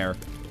in there,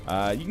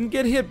 you can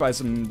get hit by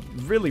some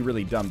really,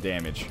 really dumb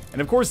damage.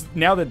 And of course,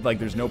 now that like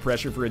there's no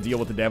pressure for a deal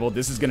with the devil,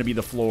 this is going to be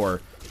the floor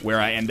where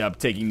I end up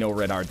taking no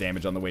red heart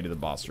damage on the way to the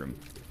boss room.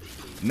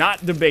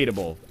 Not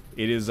debatable.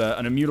 It is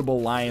an immutable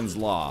lion's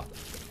law.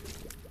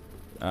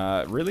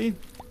 Really?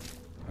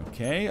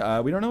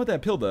 Okay, we don't know what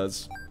that pill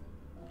does.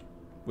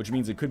 Which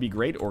means it could be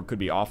great or it could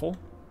be awful.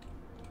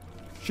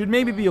 Should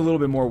maybe be a little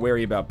bit more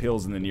wary about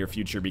pills in the near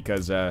future,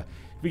 because if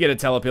we get a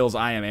telepills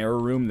I am error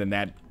room, then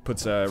that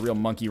puts a real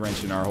monkey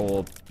wrench in our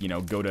whole, you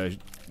know, go to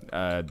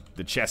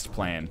the chest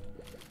plan.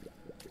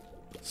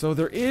 So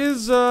there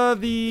is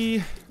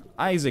the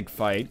Isaac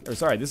fight. Or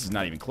sorry, this is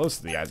not even close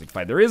to the Isaac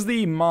fight. There is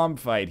the mom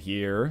fight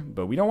here,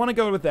 but we don't want to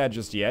go with that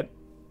just yet.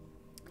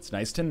 It's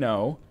nice to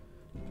know.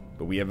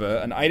 But we have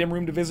an item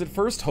room to visit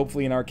first,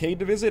 hopefully an arcade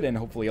to visit, and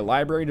hopefully a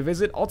library to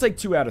visit. I'll take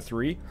 2 out of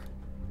 3.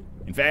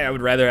 In fact, I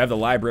would rather have the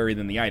library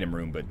than the item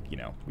room, but, you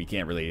know, we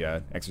can't really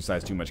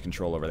exercise too much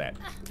control over that.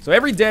 So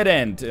every dead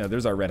end,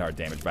 there's our red heart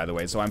damage, by the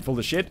way, so I'm full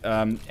of shit.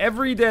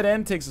 Every dead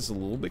end takes us a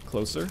little bit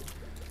closer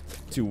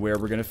to where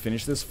we're going to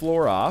finish this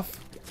floor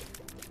off.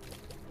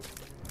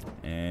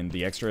 And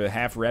the extra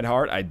half red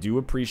heart, I do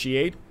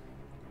appreciate.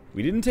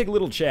 We didn't take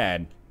Little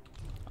Chad.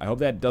 I hope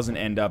that doesn't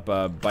end up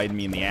biting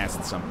me in the ass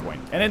at some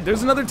point. And then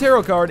there's another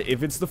tarot card.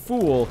 If it's the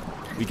Fool,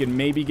 we can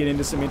maybe get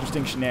into some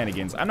interesting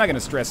shenanigans. I'm not going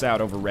to stress out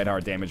over red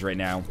heart damage right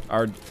now.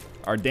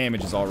 Our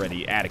damage is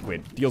already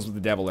adequate. Deals with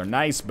the devil are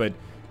nice, but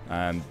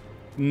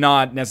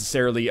not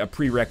necessarily a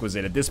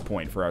prerequisite at this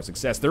point for our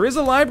success. There is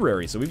a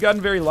library, so we've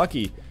gotten very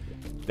lucky.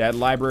 That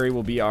library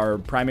will be our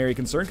primary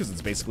concern because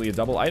it's basically a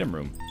double item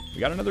room. We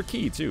got another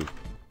key, too.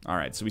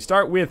 Alright, so we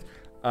start with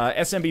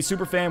SMB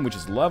Superfan, which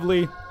is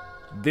lovely.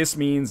 This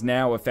means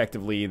now,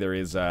 effectively, there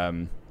is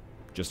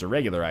just a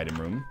regular item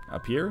room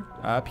up here.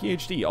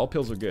 PhD, all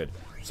pills are good.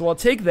 So I'll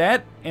take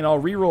that, and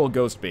I'll reroll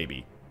Ghost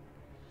Baby.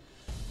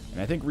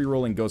 And I think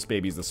rerolling Ghost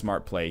Baby is the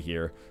smart play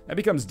here. That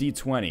becomes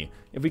D20.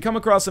 If we come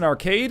across an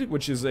arcade,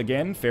 which is,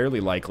 again, fairly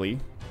likely.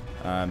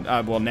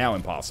 Well, now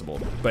impossible.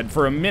 But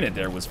for a minute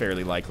there was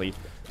fairly likely.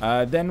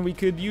 Then we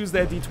could use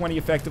that D20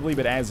 effectively,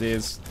 but as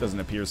is, doesn't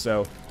appear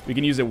so. We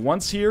can use it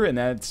once here, and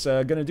that's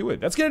gonna do it.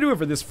 That's gonna do it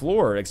for this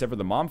floor, except for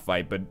the mom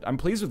fight, but I'm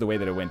pleased with the way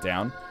that it went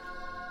down.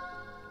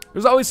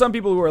 There's always some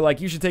people who are like,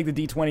 you should take the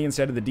D20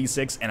 instead of the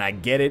D6, and I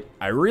get it.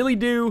 I really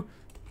do,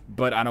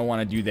 but I don't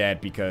want to do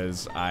that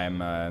because I'm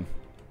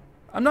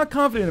not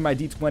confident in my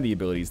D20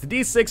 abilities. The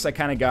D6, I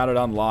kind of got it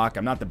on lock.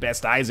 I'm not the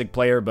best Isaac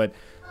player, but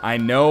I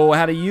know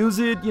how to use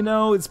it, you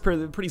know, it's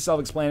pretty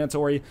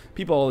self-explanatory.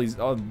 People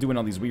all doing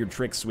all these weird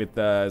tricks with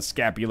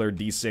scapular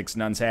D6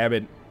 Nun's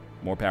Habit.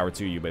 More power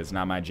to you, but it's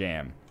not my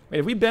jam. Wait,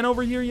 have we been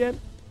over here yet?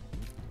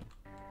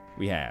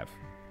 We have.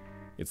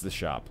 It's the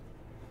shop.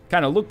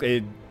 Kind of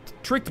it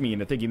tricked me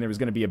into thinking there was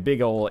going to be a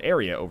big old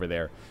area over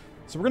there.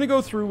 So we're going to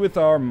go through with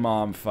our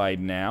mom fight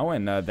now,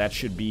 and that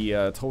should be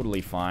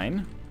totally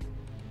fine.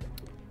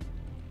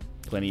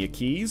 Plenty of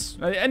keys.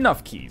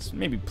 Enough keys.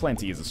 Maybe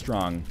plenty is a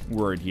strong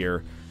word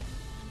here.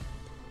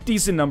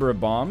 Decent number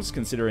of bombs,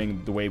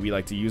 considering the way we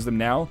like to use them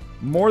now.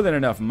 More than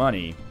enough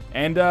money.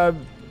 And,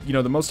 you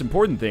know, the most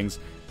important things.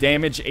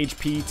 Damage,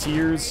 HP,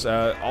 tears,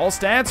 all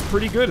stats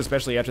pretty good,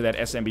 especially after that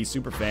SMB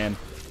Superfan.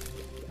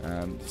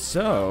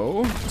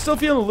 So, still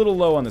feeling a little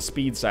low on the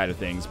speed side of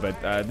things, but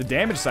the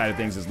damage side of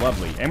things is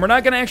lovely. And we're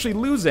not going to actually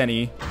lose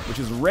any, which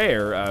is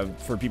rare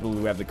for people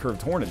who have the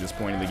Curved Horn at this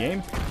point in the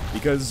game,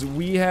 because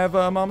we have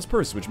Mom's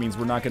Purse, which means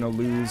we're not going to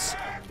lose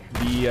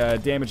the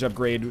damage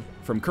upgrade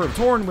from Curved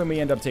Horn when we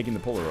end up taking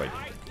the Polaroid.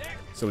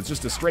 So it's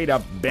just a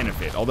straight-up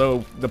benefit,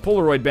 although the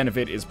Polaroid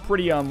benefit is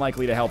pretty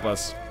unlikely to help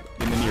us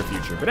in the near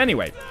future. But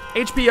anyway,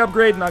 HP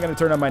upgrade, not going to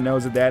turn on my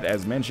nose at that,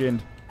 as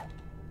mentioned.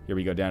 Here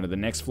we go down to the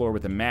next floor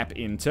with the map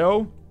in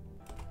tow.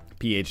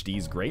 PhD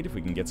is great if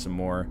we can get some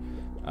more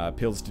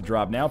pills to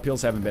drop now.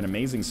 Pills haven't been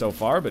amazing so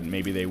far, but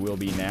maybe they will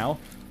be now.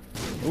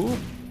 Ooh.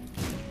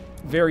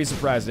 Very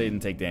surprised I didn't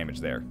take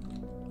damage there.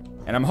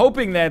 And I'm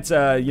hoping that,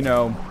 you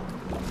know,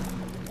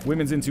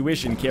 women's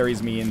intuition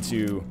carries me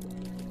into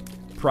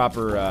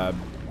proper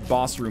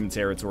boss room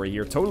territory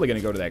here. Totally gonna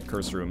go to that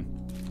curse room.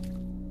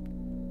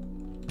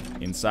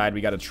 Inside,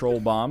 we got a troll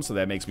bomb, so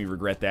that makes me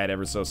regret that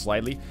ever so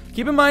slightly.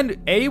 Keep in mind,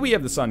 A, we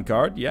have the sun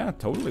card. Yeah,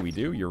 totally we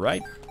do. You're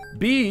right.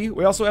 B,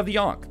 we also have the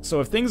Ankh. So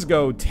if things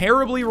go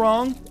terribly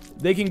wrong,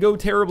 they can go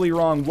terribly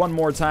wrong one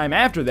more time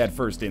after that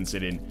first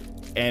incident,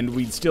 and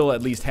we'd still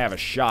at least have a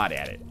shot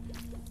at it.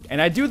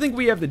 And I do think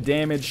we have the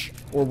damage,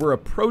 or we're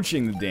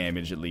approaching the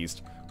damage at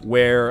least,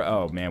 where...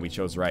 Oh, man, we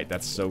chose right.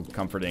 That's so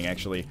comforting,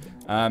 actually.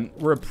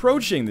 We're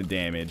approaching the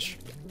damage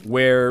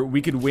where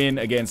we could win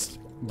against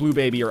Blue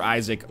Baby or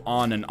Isaac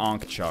on an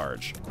Ankh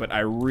charge. But I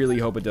really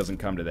hope it doesn't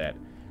come to that.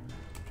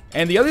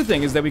 And the other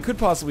thing is that we could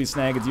possibly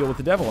snag a deal with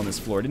the devil on this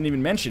floor. Didn't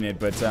even mention it,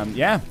 but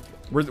yeah.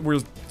 We're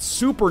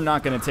super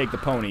not going to take the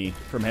pony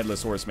from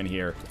Headless Horseman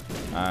here.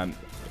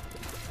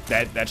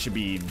 That should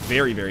be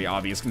very, very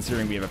obvious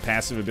considering we have a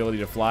passive ability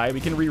to fly.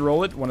 We can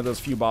re-roll it. One of those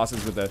few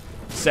bosses with a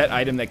set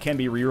item that can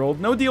be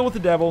re-rolled. No deal with the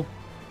devil.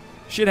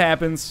 Shit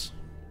happens.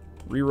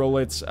 Re-roll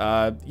it.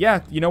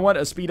 Yeah, you know what?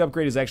 A speed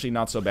upgrade is actually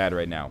not so bad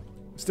right now.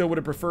 Still would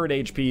have preferred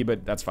HP,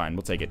 but that's fine.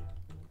 We'll take it.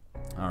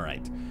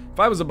 Alright. If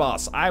I was a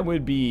boss, I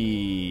would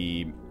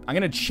be... I'm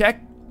going to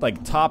check,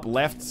 like, top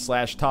left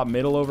 / top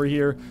middle over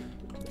here.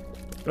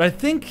 But I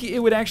think it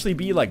would actually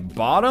be, like,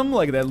 bottom,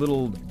 like that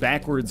little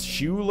backwards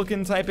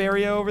shoe-looking type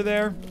area over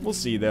there. We'll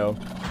see, though.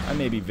 I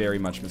may be very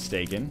much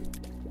mistaken.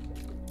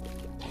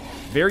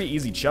 Very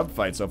easy chub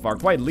fight so far.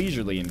 Quite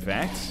leisurely, in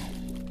fact.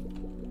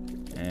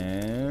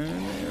 And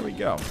there we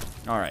go.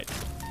 Alright.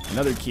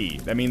 Another key.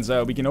 That means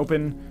we can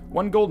open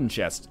one golden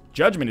chest.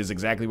 Judgment is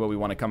exactly what we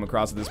want to come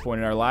across at this point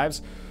in our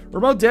lives.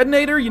 Remote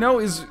detonator, you know,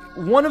 is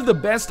one of the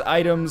best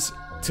items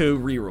to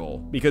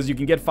reroll because you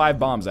can get 5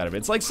 bombs out of it.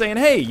 It's like saying,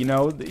 hey, you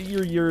know,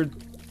 you're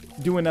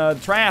doing a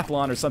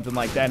triathlon or something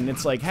like that, and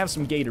it's like, have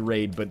some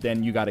Gatorade, but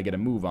then you got to get a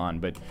move on.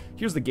 But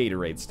here's the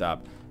Gatorade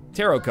stop.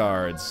 Tarot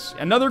cards.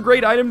 Another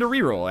great item to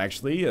reroll,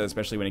 actually,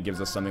 especially when it gives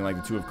us something like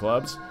the 2 of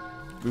clubs.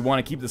 We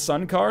want to keep the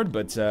sun card,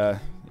 but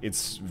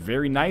it's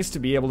very nice to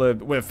be able to...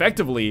 Well,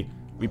 effectively,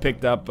 we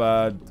picked up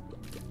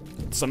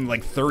something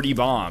like 30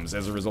 bombs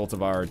as a result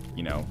of our,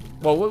 you know...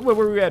 Well, what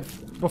were we at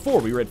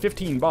before? We were at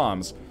 15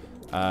 bombs.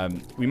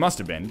 We must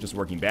have been, just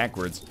working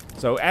backwards.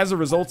 So, as a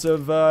result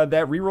of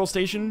that reroll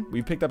station,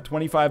 we picked up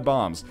 25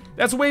 bombs.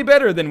 That's way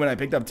better than when I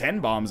picked up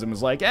 10 bombs and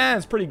was like,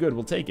 it's pretty good,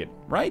 we'll take it.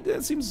 Right?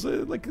 It seems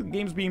like the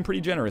game's being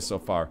pretty generous so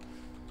far.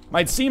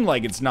 Might seem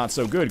like it's not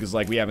so good, because,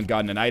 like, we haven't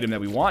gotten an item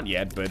that we want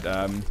yet, but,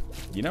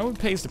 you know, it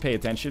pays to pay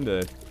attention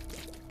to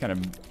kind of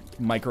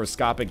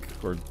microscopic,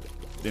 or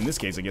in this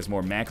case, I guess,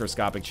 more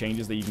macroscopic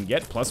changes that you can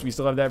get. Plus, we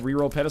still have that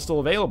reroll pedestal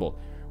available.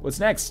 What's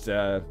next?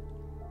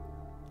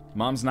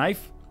 Mom's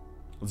knife?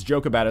 Let's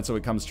joke about it so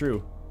it comes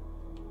true.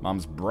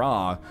 Mom's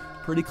bra.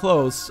 Pretty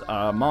close.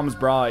 Mom's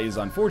bra is,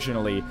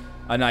 unfortunately,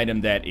 an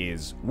item that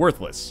is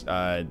worthless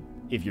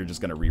if you're just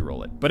going to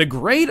reroll it. But a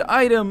great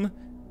item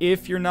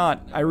if you're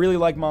not. I really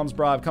like Mom's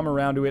bra. I've come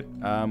around to it.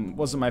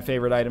 Wasn't my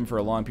favorite item for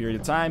a long period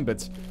of time,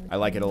 but I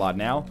like it a lot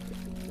now.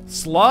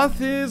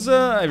 Sloth is,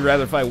 I'd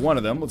rather fight one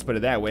of them, let's put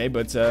it that way,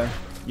 but,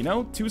 you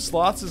know, 2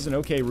 sloths is an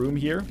okay room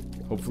here.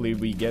 Hopefully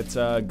we get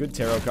a good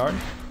tarot card.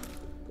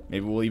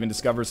 Maybe we'll even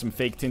discover some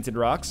fake tinted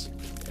rocks.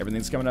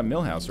 Everything's coming up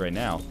Millhouse right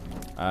now.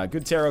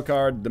 Good tarot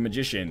card, the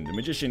Magician. The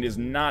Magician is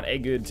not a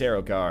good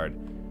tarot card.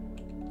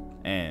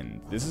 And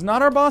this is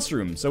not our boss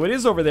room, so it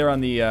is over there on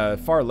the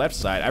far left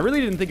side. I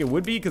really didn't think it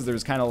would be, because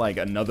there's kind of like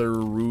another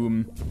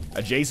room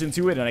adjacent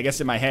to it, and I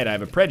guess in my head I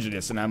have a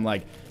prejudice, and I'm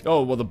like,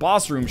 oh, well, the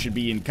boss room should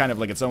be in kind of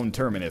like its own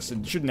terminus.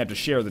 It shouldn't have to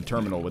share the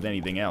terminal with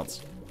anything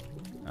else.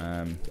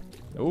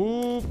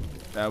 Oh,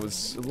 that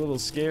was a little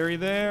scary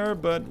there,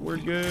 but we're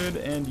good,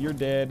 and you're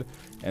dead,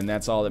 and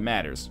that's all that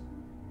matters.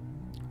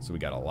 So we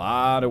got a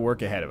lot of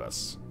work ahead of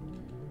us.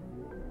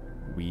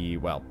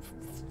 Well,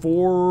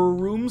 4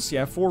 rooms?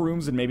 Yeah, 4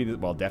 rooms, and maybe,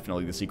 well,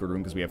 definitely the secret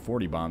room, because we have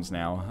 40 bombs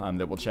now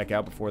that we'll check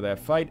out before that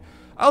fight.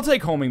 I'll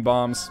take homing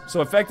bombs.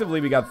 So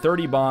effectively, we got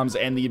 30 bombs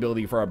and the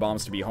ability for our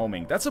bombs to be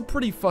homing. That's a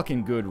pretty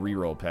fucking good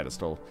reroll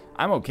pedestal.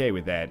 I'm okay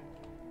with that.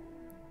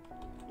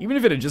 Even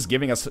if it had just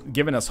given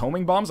us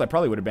homing bombs, I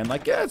probably would have been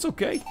like, yeah, it's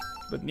okay.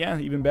 But yeah,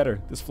 even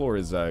better. This floor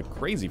is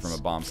crazy from a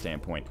bomb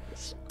standpoint.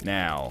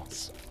 Now,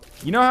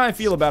 you know how I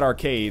feel about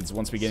arcades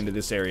once we get into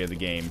this area of the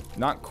game.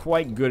 Not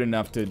quite good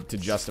enough to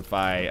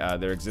justify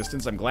their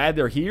existence. I'm glad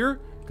they're here,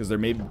 because there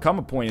may come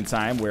a point in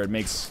time where it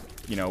makes,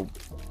 you know,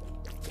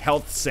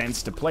 health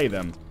sense to play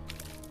them.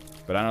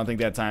 But I don't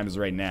think that time is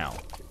right now.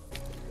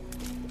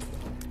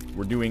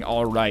 We're doing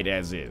alright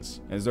as is.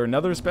 Is there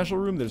another special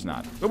room? There's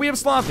not. But we have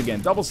Sloth again.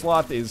 Double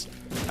Sloth is,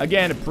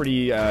 again, a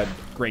pretty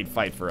great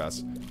fight for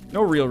us.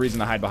 No real reason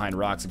to hide behind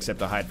rocks except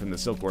to hide from the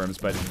silkworms,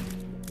 but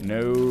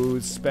no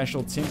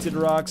special tinted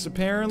rocks,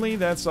 apparently.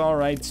 That's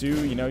alright,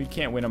 too. You know, you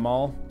can't win them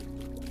all.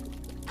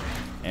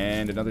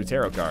 And another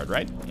tarot card,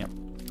 right? Yep.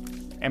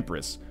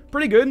 Empress.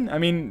 Pretty good. I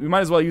mean, we might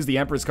as well use the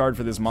Empress card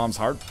for this Mom's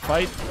Heart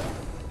fight.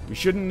 We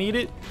shouldn't need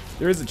it.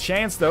 There is a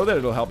chance, though, that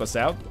it'll help us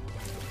out.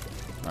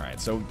 Alright,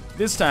 so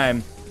this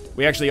time,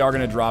 we actually are going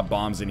to drop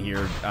bombs in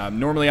here.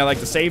 Normally, I like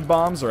to save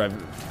bombs, or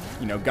I've,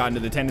 you know, gotten to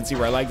the tendency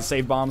where I like to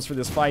save bombs for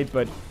this fight,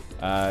 but,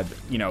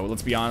 you know,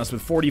 let's be honest,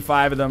 with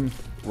 45 of them,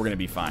 we're going to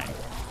be fine.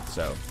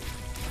 So,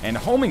 and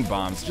homing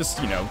bombs, just,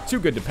 you know, too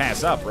good to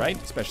pass up,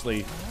 right?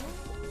 Especially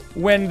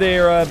when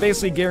they're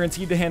basically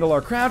guaranteed to handle our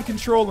crowd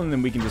control, and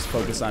then we can just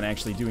focus on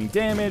actually doing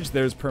damage.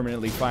 There's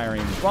permanently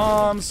firing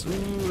bombs.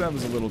 Ooh, that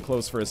was a little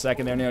close for a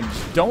second there. Now,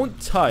 just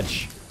don't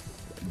touch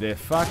the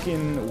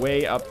fucking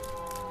way up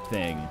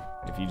thing.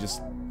 If you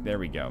just... There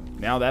we go.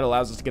 Now that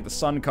allows us to get the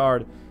sun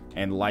card,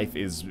 and life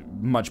is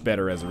much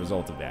better as a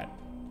result of that.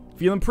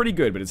 Feeling pretty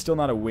good, but it's still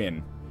not a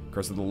win. Of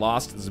course, with the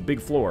Lost, there's a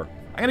big floor.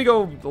 I'm gonna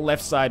go the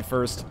left side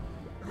first.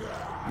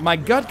 My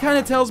gut kind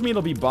of tells me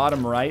it'll be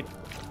bottom right.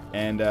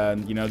 And,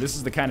 you know, this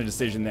is the kind of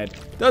decision that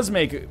does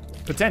make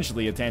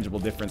potentially a tangible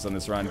difference on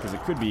this run, because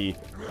it could be,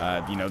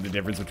 you know, the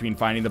difference between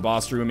finding the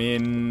boss room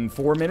in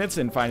 4 minutes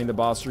and finding the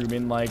boss room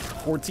in, like,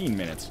 14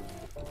 minutes.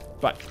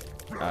 But,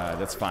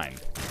 that's fine.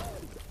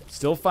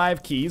 Still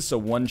 5 keys, so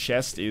 1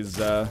 chest is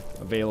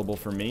available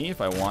for me if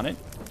I want it.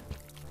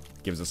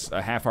 Gives us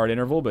a half-heart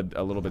interval, but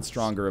a little bit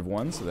stronger of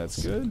 1, so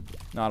that's good.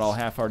 Not all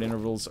half-heart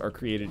intervals are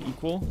created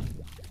equal.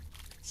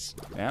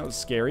 That was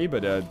scary,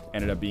 but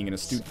ended up being an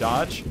astute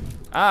dodge.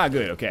 Ah,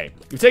 good, okay.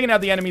 We've taken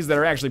out the enemies that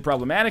are actually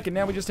problematic, and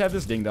now we just have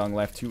this ding-dong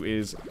left who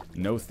is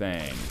no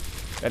thang.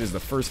 That is the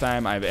first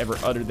time I've ever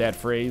uttered that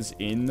phrase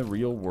in the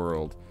real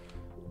world.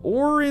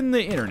 Or in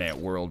the internet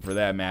world, for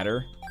that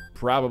matter.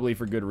 Probably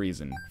for good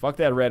reason. Fuck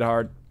that red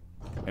heart,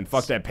 and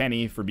fuck that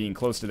penny for being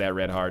close to that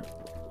red heart.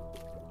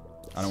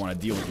 I don't want to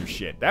deal with your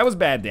shit. That was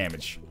bad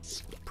damage.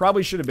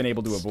 Probably should have been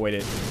able to avoid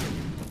it.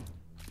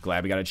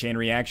 Glad we got a chain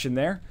reaction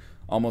there.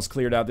 Almost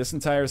cleared out this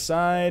entire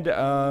side.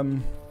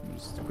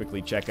 Just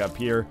quickly check up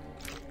here.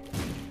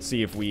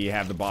 See if we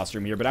have the boss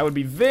room here. But I would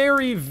be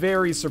very,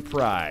 very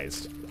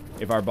surprised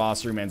if our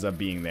boss room ends up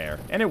being there.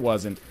 And it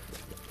wasn't.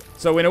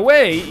 So in a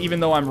way, even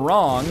though I'm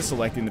wrong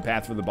selecting the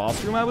path for the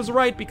boss room, I was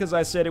right because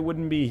I said it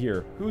wouldn't be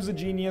here. Who's a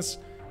genius?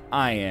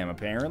 I am,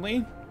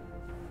 apparently.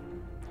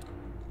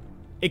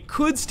 It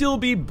could still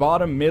be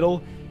bottom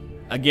middle.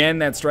 Again,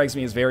 that strikes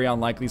me as very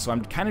unlikely, so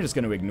I'm kind of just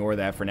going to ignore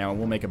that for now, and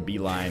we'll make a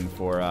beeline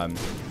for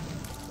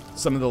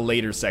some of the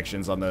later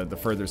sections on the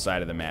further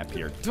side of the map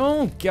here.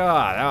 Oh,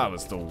 God, that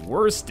was the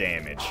worst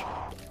damage.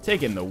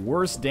 Taking the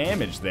worst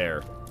damage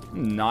there.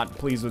 Not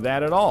pleased with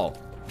that at all.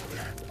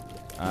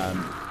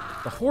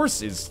 The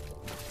horse is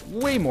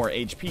way more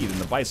HP than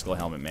the bicycle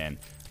helmet, man.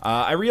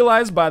 I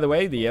realized, by the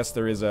way, yes,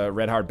 there is a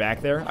red heart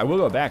back there. I will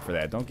go back for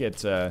that. Don't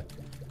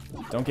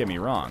get me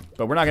wrong.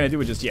 But we're not going to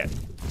do it just yet.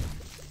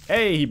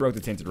 Hey, he broke the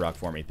tinted rock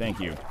for me. Thank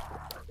you.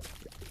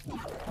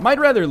 Might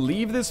rather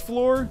leave this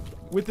floor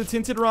with the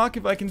tinted rock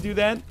if I can do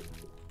that.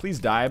 Please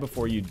die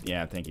before you...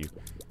 Yeah, thank you.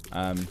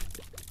 I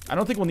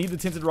don't think we'll need the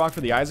tinted rock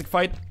for the Isaac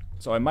fight,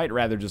 so I might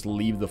rather just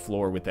leave the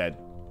floor with that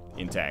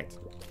intact.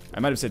 I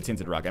might have said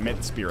tinted rock. I meant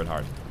the spirit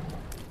heart.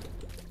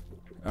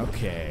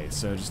 Okay,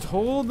 so just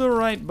hold the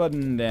right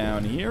button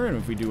down here, and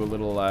if we do a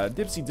little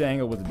dipsy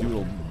dangle with a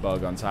doodle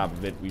bug on top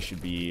of it, we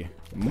should be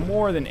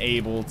more than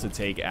able to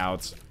take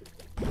out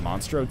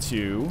Monstro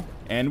 2.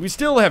 And we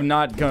still have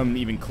not come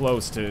even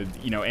close to,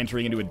 you know,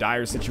 entering into a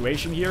dire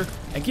situation here.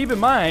 And keep in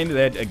mind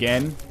that,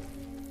 again,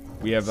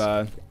 we have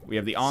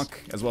the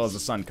Ankh as well as the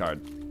Sun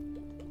card.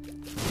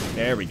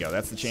 There we go.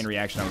 That's the chain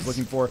reaction I was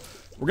looking for.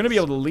 We're going to be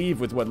able to leave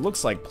with what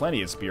looks like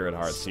plenty of Spirit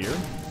Hearts here.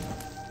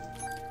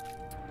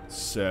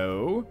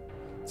 So,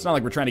 it's not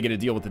like we're trying to get a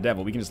deal with the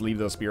devil. We can just leave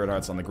those Spirit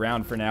Hearts on the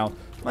ground for now.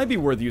 Might be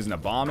worth using a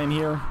bomb in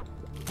here.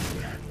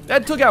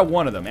 That took out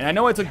one of them. And I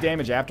know I took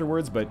damage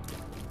afterwards, but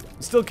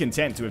I'm still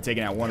content to have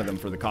taken out one of them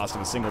for the cost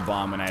of a single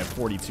bomb when I have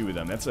 42 of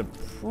them. That's a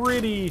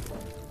pretty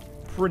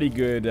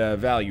good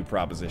value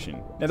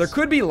proposition. Now, there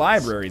could be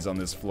libraries on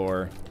this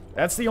floor.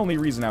 That's the only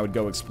reason I would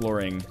go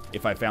exploring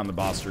if I found the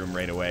boss room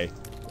right away.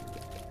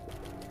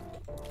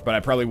 But I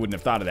probably wouldn't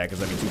have thought of that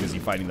because I'd be too busy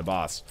fighting the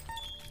boss.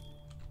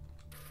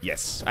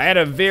 Yes, I had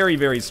a very,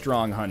 very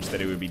strong hunch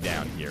that it would be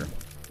down here.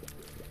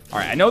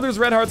 Alright, I know there's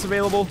red hearts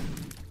available.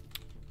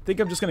 I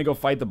think I'm just gonna go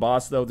fight the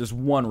boss, though. There's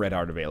one red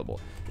heart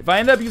available. If I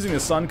end up using the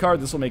sun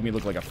card, this will make me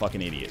look like a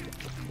fucking idiot.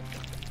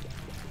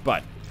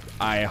 But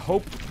I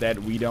hope that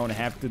we don't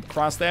have to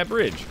cross that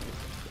bridge.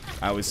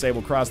 I always say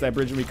we'll cross that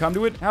bridge when we come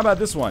to it. How about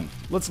this one?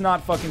 Let's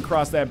not fucking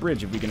cross that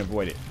bridge if we can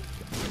avoid it.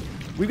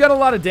 We've got a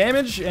lot of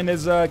damage, and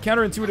as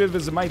counterintuitive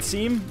as it might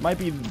seem, might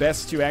be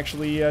best to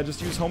actually just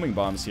use homing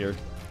bombs here.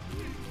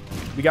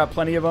 We got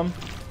plenty of them.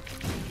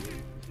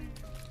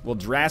 We'll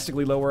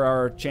drastically lower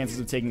our chances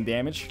of taking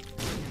damage.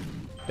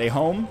 They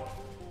home.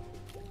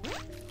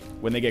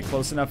 When they get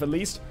close enough, at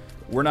least.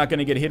 We're not going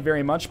to get hit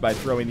very much by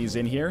throwing these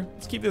in here.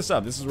 Let's keep this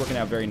up. This is working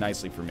out very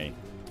nicely for me.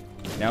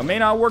 Now, it may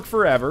not work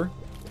forever.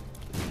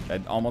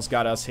 That almost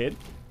got us hit.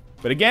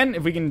 But again,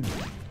 if we can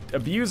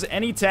abuse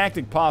any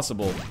tactic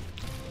possible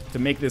to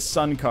make this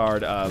sun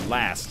card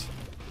last,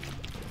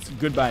 it's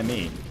good by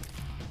me.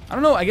 I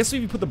don't know, I guess if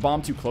you put the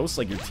bomb too close,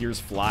 like your tears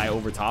fly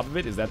over top of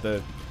it, is that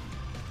the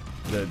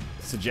the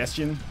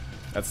suggestion.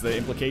 That's the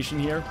implication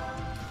here.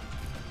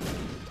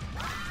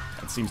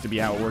 That seems to be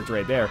how it worked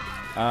right there.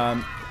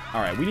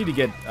 Alright, we need to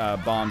get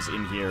bombs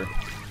in here.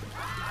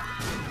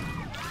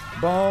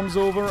 Bombs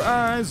over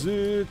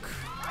Isaac.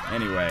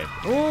 Anyway.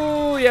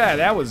 Oh, yeah,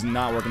 that was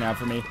not working out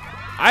for me.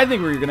 I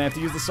think we're going to have to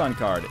use the sun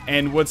card.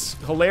 And what's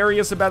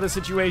hilarious about the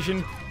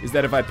situation is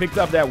that if I picked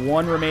up that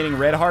one remaining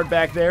red heart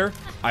back there,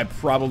 I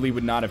probably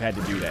would not have had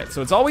to do that.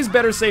 So it's always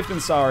better safe than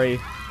sorry.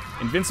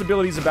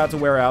 Invincibility's about to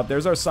wear out.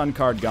 There's our sun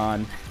card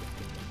gone.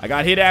 I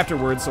got hit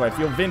afterwards, so I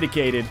feel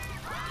vindicated.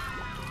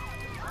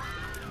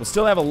 We'll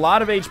still have a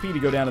lot of HP to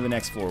go down to the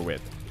next floor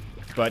with.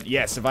 But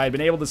yes, if I had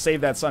been able to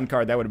save that sun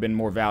card, that would have been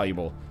more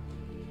valuable.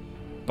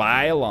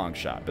 By a long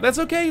shot. But that's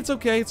okay, it's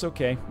okay, it's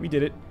okay. We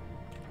did it.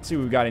 Let's see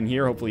what we've got in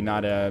here. Hopefully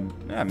not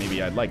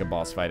maybe I'd like a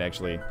boss fight,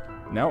 actually.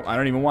 No, I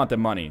don't even want the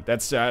money.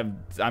 That's,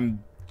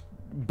 I'm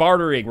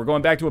bartering. We're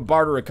going back to a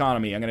barter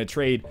economy. I'm going to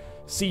trade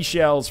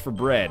seashells for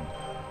bread.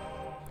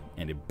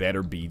 And it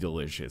better be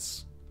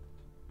delicious.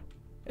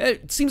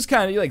 It seems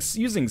kind of like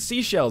using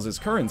seashells as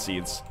currency.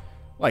 It's,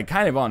 like,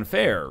 kind of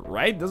unfair,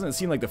 right? Doesn't it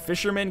seem like the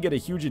fishermen get a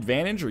huge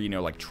advantage? Or, you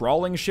know, like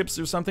trawling ships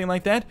or something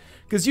like that?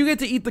 Because you get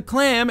to eat the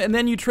clam and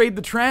then you trade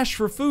the trash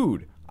for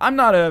food. I'm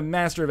not a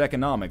master of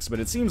economics, but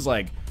it seems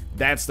like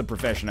that's the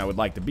profession I would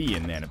like to be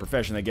in then. A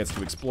profession that gets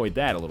to exploit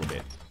that a little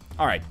bit.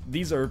 Alright,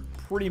 these are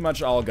pretty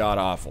much all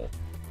god-awful.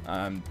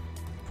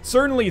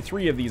 Certainly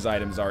 3 of these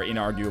items are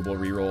inarguable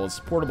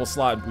rerolls. Portable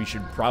slot, we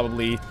should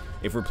probably,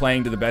 if we're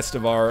playing to the best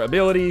of our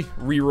ability,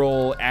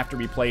 reroll after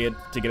we play it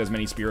to get as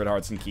many spirit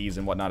hearts and keys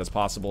and whatnot as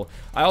possible.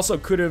 I also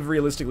could have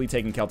realistically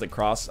taken Celtic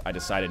Cross. I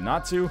decided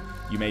not to.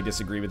 You may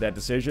disagree with that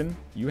decision.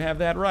 You have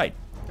that right.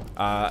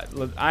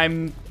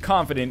 I'm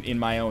confident in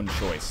my own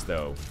choice,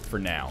 though, for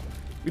now.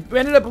 We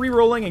ended up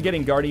re-rolling and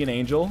getting Guardian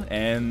Angel,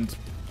 and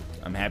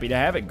I'm happy to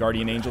have it.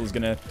 Guardian Angel is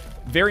going to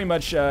very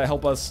much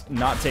help us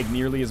not take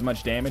nearly as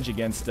much damage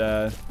against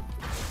Blue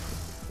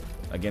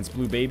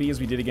Baby as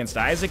we did against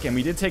Isaac, and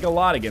we did take a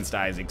lot against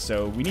Isaac,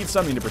 so we need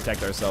something to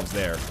protect ourselves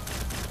there.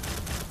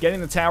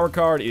 Getting the tower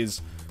card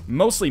is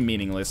mostly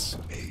meaningless.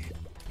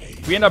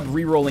 If we end up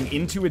re-rolling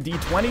into a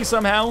D20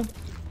 somehow,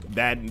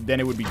 then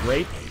it would be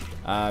great.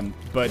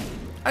 But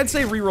I'd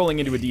say re-rolling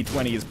into a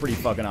D20 is pretty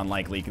fucking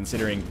unlikely,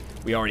 considering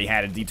we already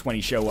had a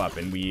D20 show up,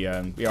 and we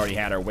already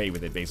had our way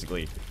with it,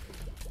 basically.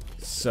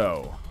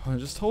 So,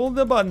 just hold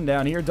the button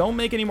down here. Don't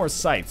make any more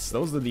sights.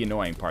 Those are the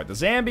annoying part. The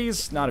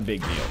zombies, not a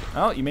big deal.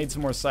 Oh, you made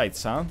some more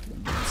sights, huh?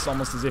 It's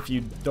almost as if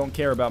you don't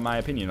care about my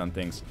opinion on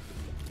things.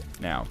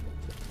 Now,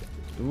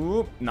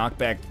 ooh,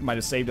 knockback might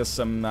have saved us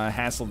some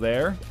hassle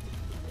there.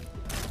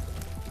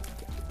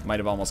 Might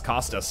have almost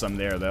cost us some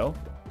there, though.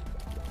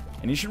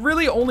 And you should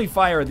really only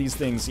fire at these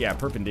things, yeah,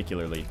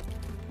 perpendicularly.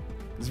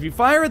 Because if you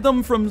fire at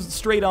them from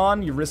straight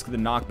on, you risk the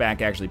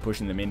knockback actually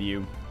pushing them into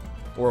you.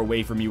 Or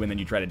away from you, and then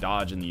you try to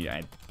dodge, and you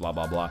blah,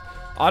 blah, blah.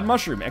 Odd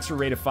Mushroom, extra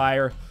rate of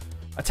fire.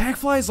 Attack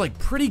Fly is, like,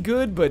 pretty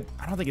good, but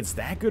I don't think it's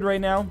that good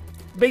right now.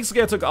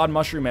 Basically, I took Odd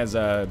Mushroom as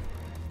a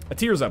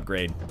Tears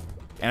upgrade.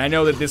 And I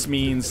know that this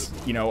means,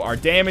 you know, our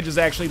damage is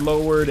actually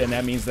lowered, and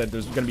that means that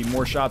there's going to be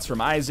more shots from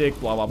Isaac,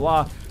 blah, blah,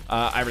 blah.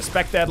 I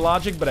respect that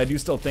logic, but I do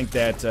still think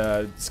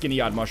that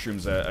Skinny Odd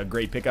Mushroom's a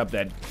great pickup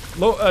that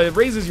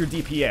raises your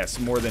DPS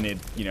more than it,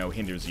 you know,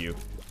 hinders you.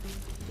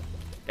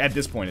 At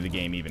this point of the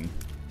game, even.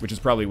 Which is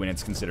probably when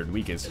it's considered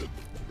weakest.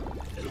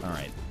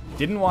 Alright.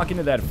 Didn't walk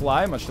into that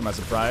fly, much to my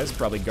surprise.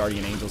 Probably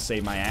Guardian Angel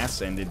saved my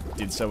ass, and it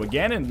did so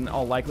again, in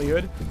all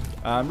likelihood.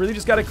 Really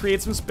just gotta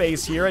create some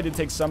space here. I did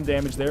take some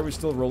damage there. We're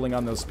still rolling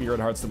on those Spirit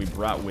Hearts that we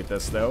brought with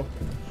us, though.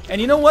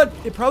 And you know what?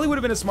 It probably would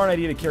have been a smart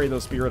idea to carry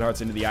those Spirit Hearts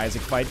into the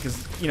Isaac fight,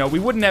 because, you know, we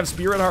wouldn't have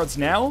Spirit Hearts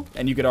now,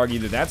 and you could argue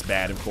that that's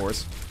bad, of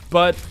course.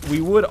 But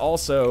we would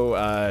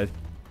also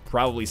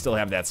probably still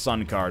have that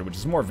Sun card, which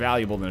is more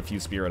valuable than a few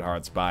Spirit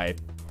Hearts by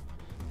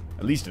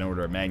at least an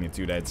order of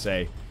magnitude, I'd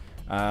say.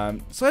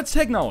 So that's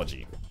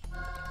Technology.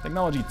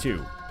 Technology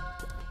 2.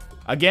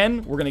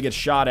 Again, we're going to get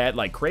shot at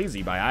like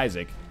crazy by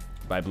Isaac.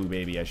 By Blue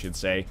Baby, I should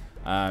say.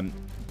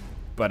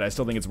 But I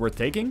still think it's worth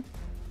taking.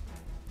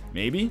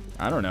 Maybe?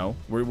 I don't know.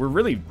 We're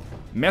really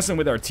messing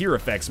with our tier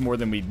effects more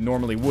than we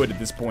normally would at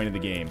this point in the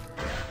game.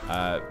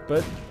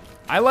 But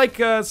I like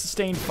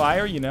Sustained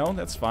Fire, you know.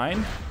 That's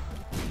fine.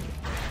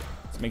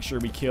 Let's make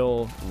sure we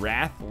kill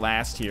Wrath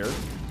last here.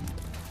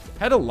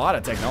 Had a lot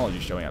of technology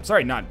showing up.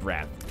 Sorry, not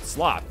Wrath.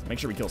 Sloth. Make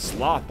sure we kill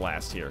Sloth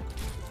last here.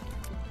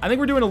 I think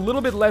we're doing a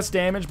little bit less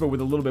damage, but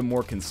with a little bit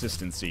more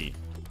consistency.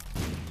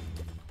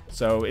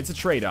 So, it's a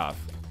trade-off.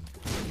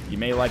 You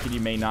may like it, you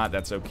may not.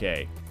 That's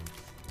okay.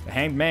 The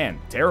Hanged Man.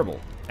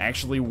 Terrible.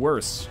 Actually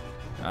worse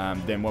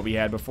than what we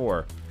had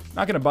before.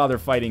 Not going to bother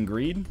fighting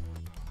Greed.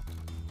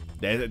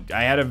 I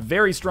had a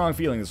very strong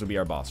feeling this would be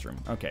our boss room.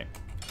 Okay.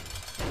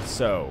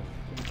 So,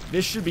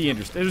 this should be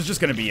interesting. There's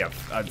just going to be a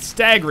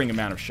staggering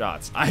amount of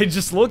shots. I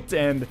just looked,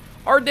 and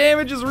our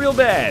damage is real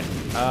bad.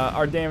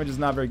 Our damage is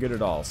not very good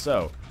at all.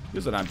 So,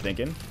 here's what I'm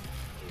thinking.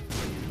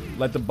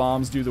 Let the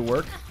bombs do the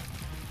work.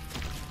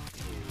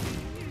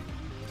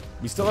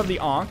 We still have the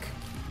Ankh.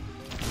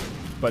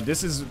 But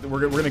this is,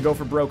 we're gonna go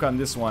for broke on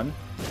this one.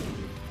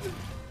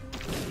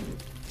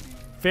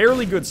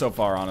 Fairly good so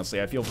far,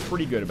 honestly. I feel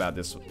pretty good about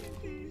this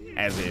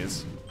as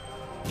is.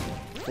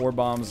 4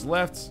 bombs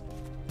left.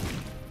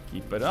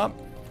 Keep it up.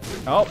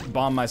 Oh,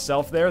 bomb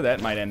myself there.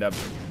 That might end up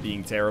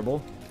being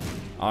terrible.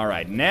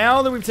 Alright,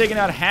 now that we've taken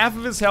out half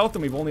of his health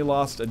and we've only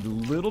lost a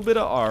little bit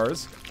of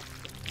ours,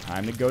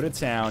 time to go to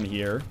town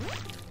here.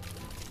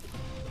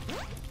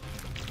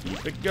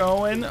 Keep it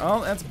going.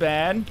 Oh, that's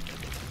bad.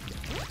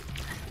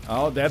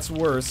 Oh, that's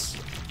worse.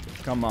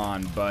 Come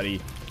on, buddy.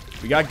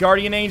 We got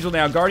Guardian Angel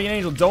now. Guardian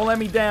Angel, don't let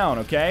me down,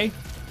 okay?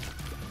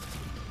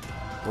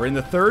 We're in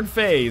the 3rd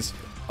phase.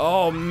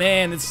 Oh,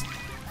 man, it's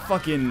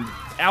fucking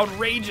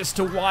outrageous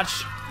to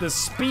watch the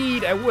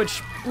speed at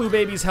which Blue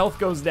Baby's health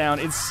goes down.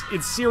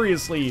 It's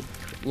seriously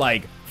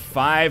like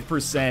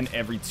 5%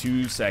 every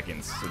 2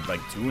 seconds. So like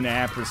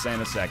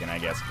 2.5% a second, I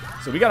guess.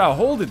 So we gotta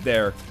hold it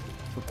there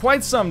for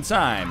quite some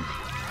time.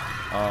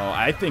 Oh,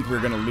 I think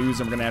we're gonna lose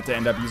and we're gonna have to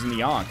end up using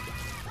the Ankh.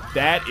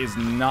 That is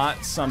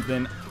not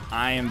something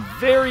I am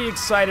very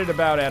excited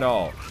about at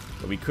all.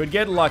 But we could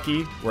get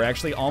lucky. We're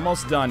actually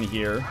almost done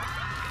here.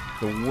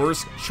 The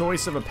worst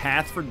choice of a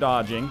path for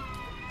dodging.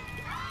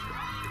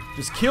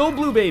 Just kill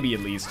Blue Baby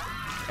at least.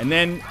 And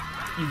then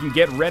you can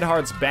get Red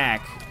Hearts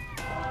back.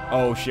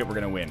 Oh shit, we're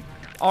gonna win.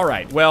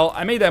 Alright, well,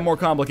 I made that more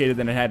complicated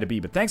than it had to be,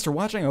 but thanks for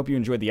watching. I hope you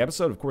enjoyed the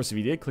episode. Of course, if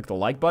you did, click the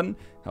like button.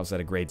 Helps out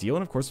a great deal.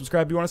 And of course,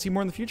 subscribe if you want to see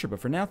more in the future. But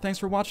for now, thanks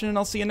for watching, and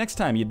I'll see you next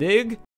time. You dig?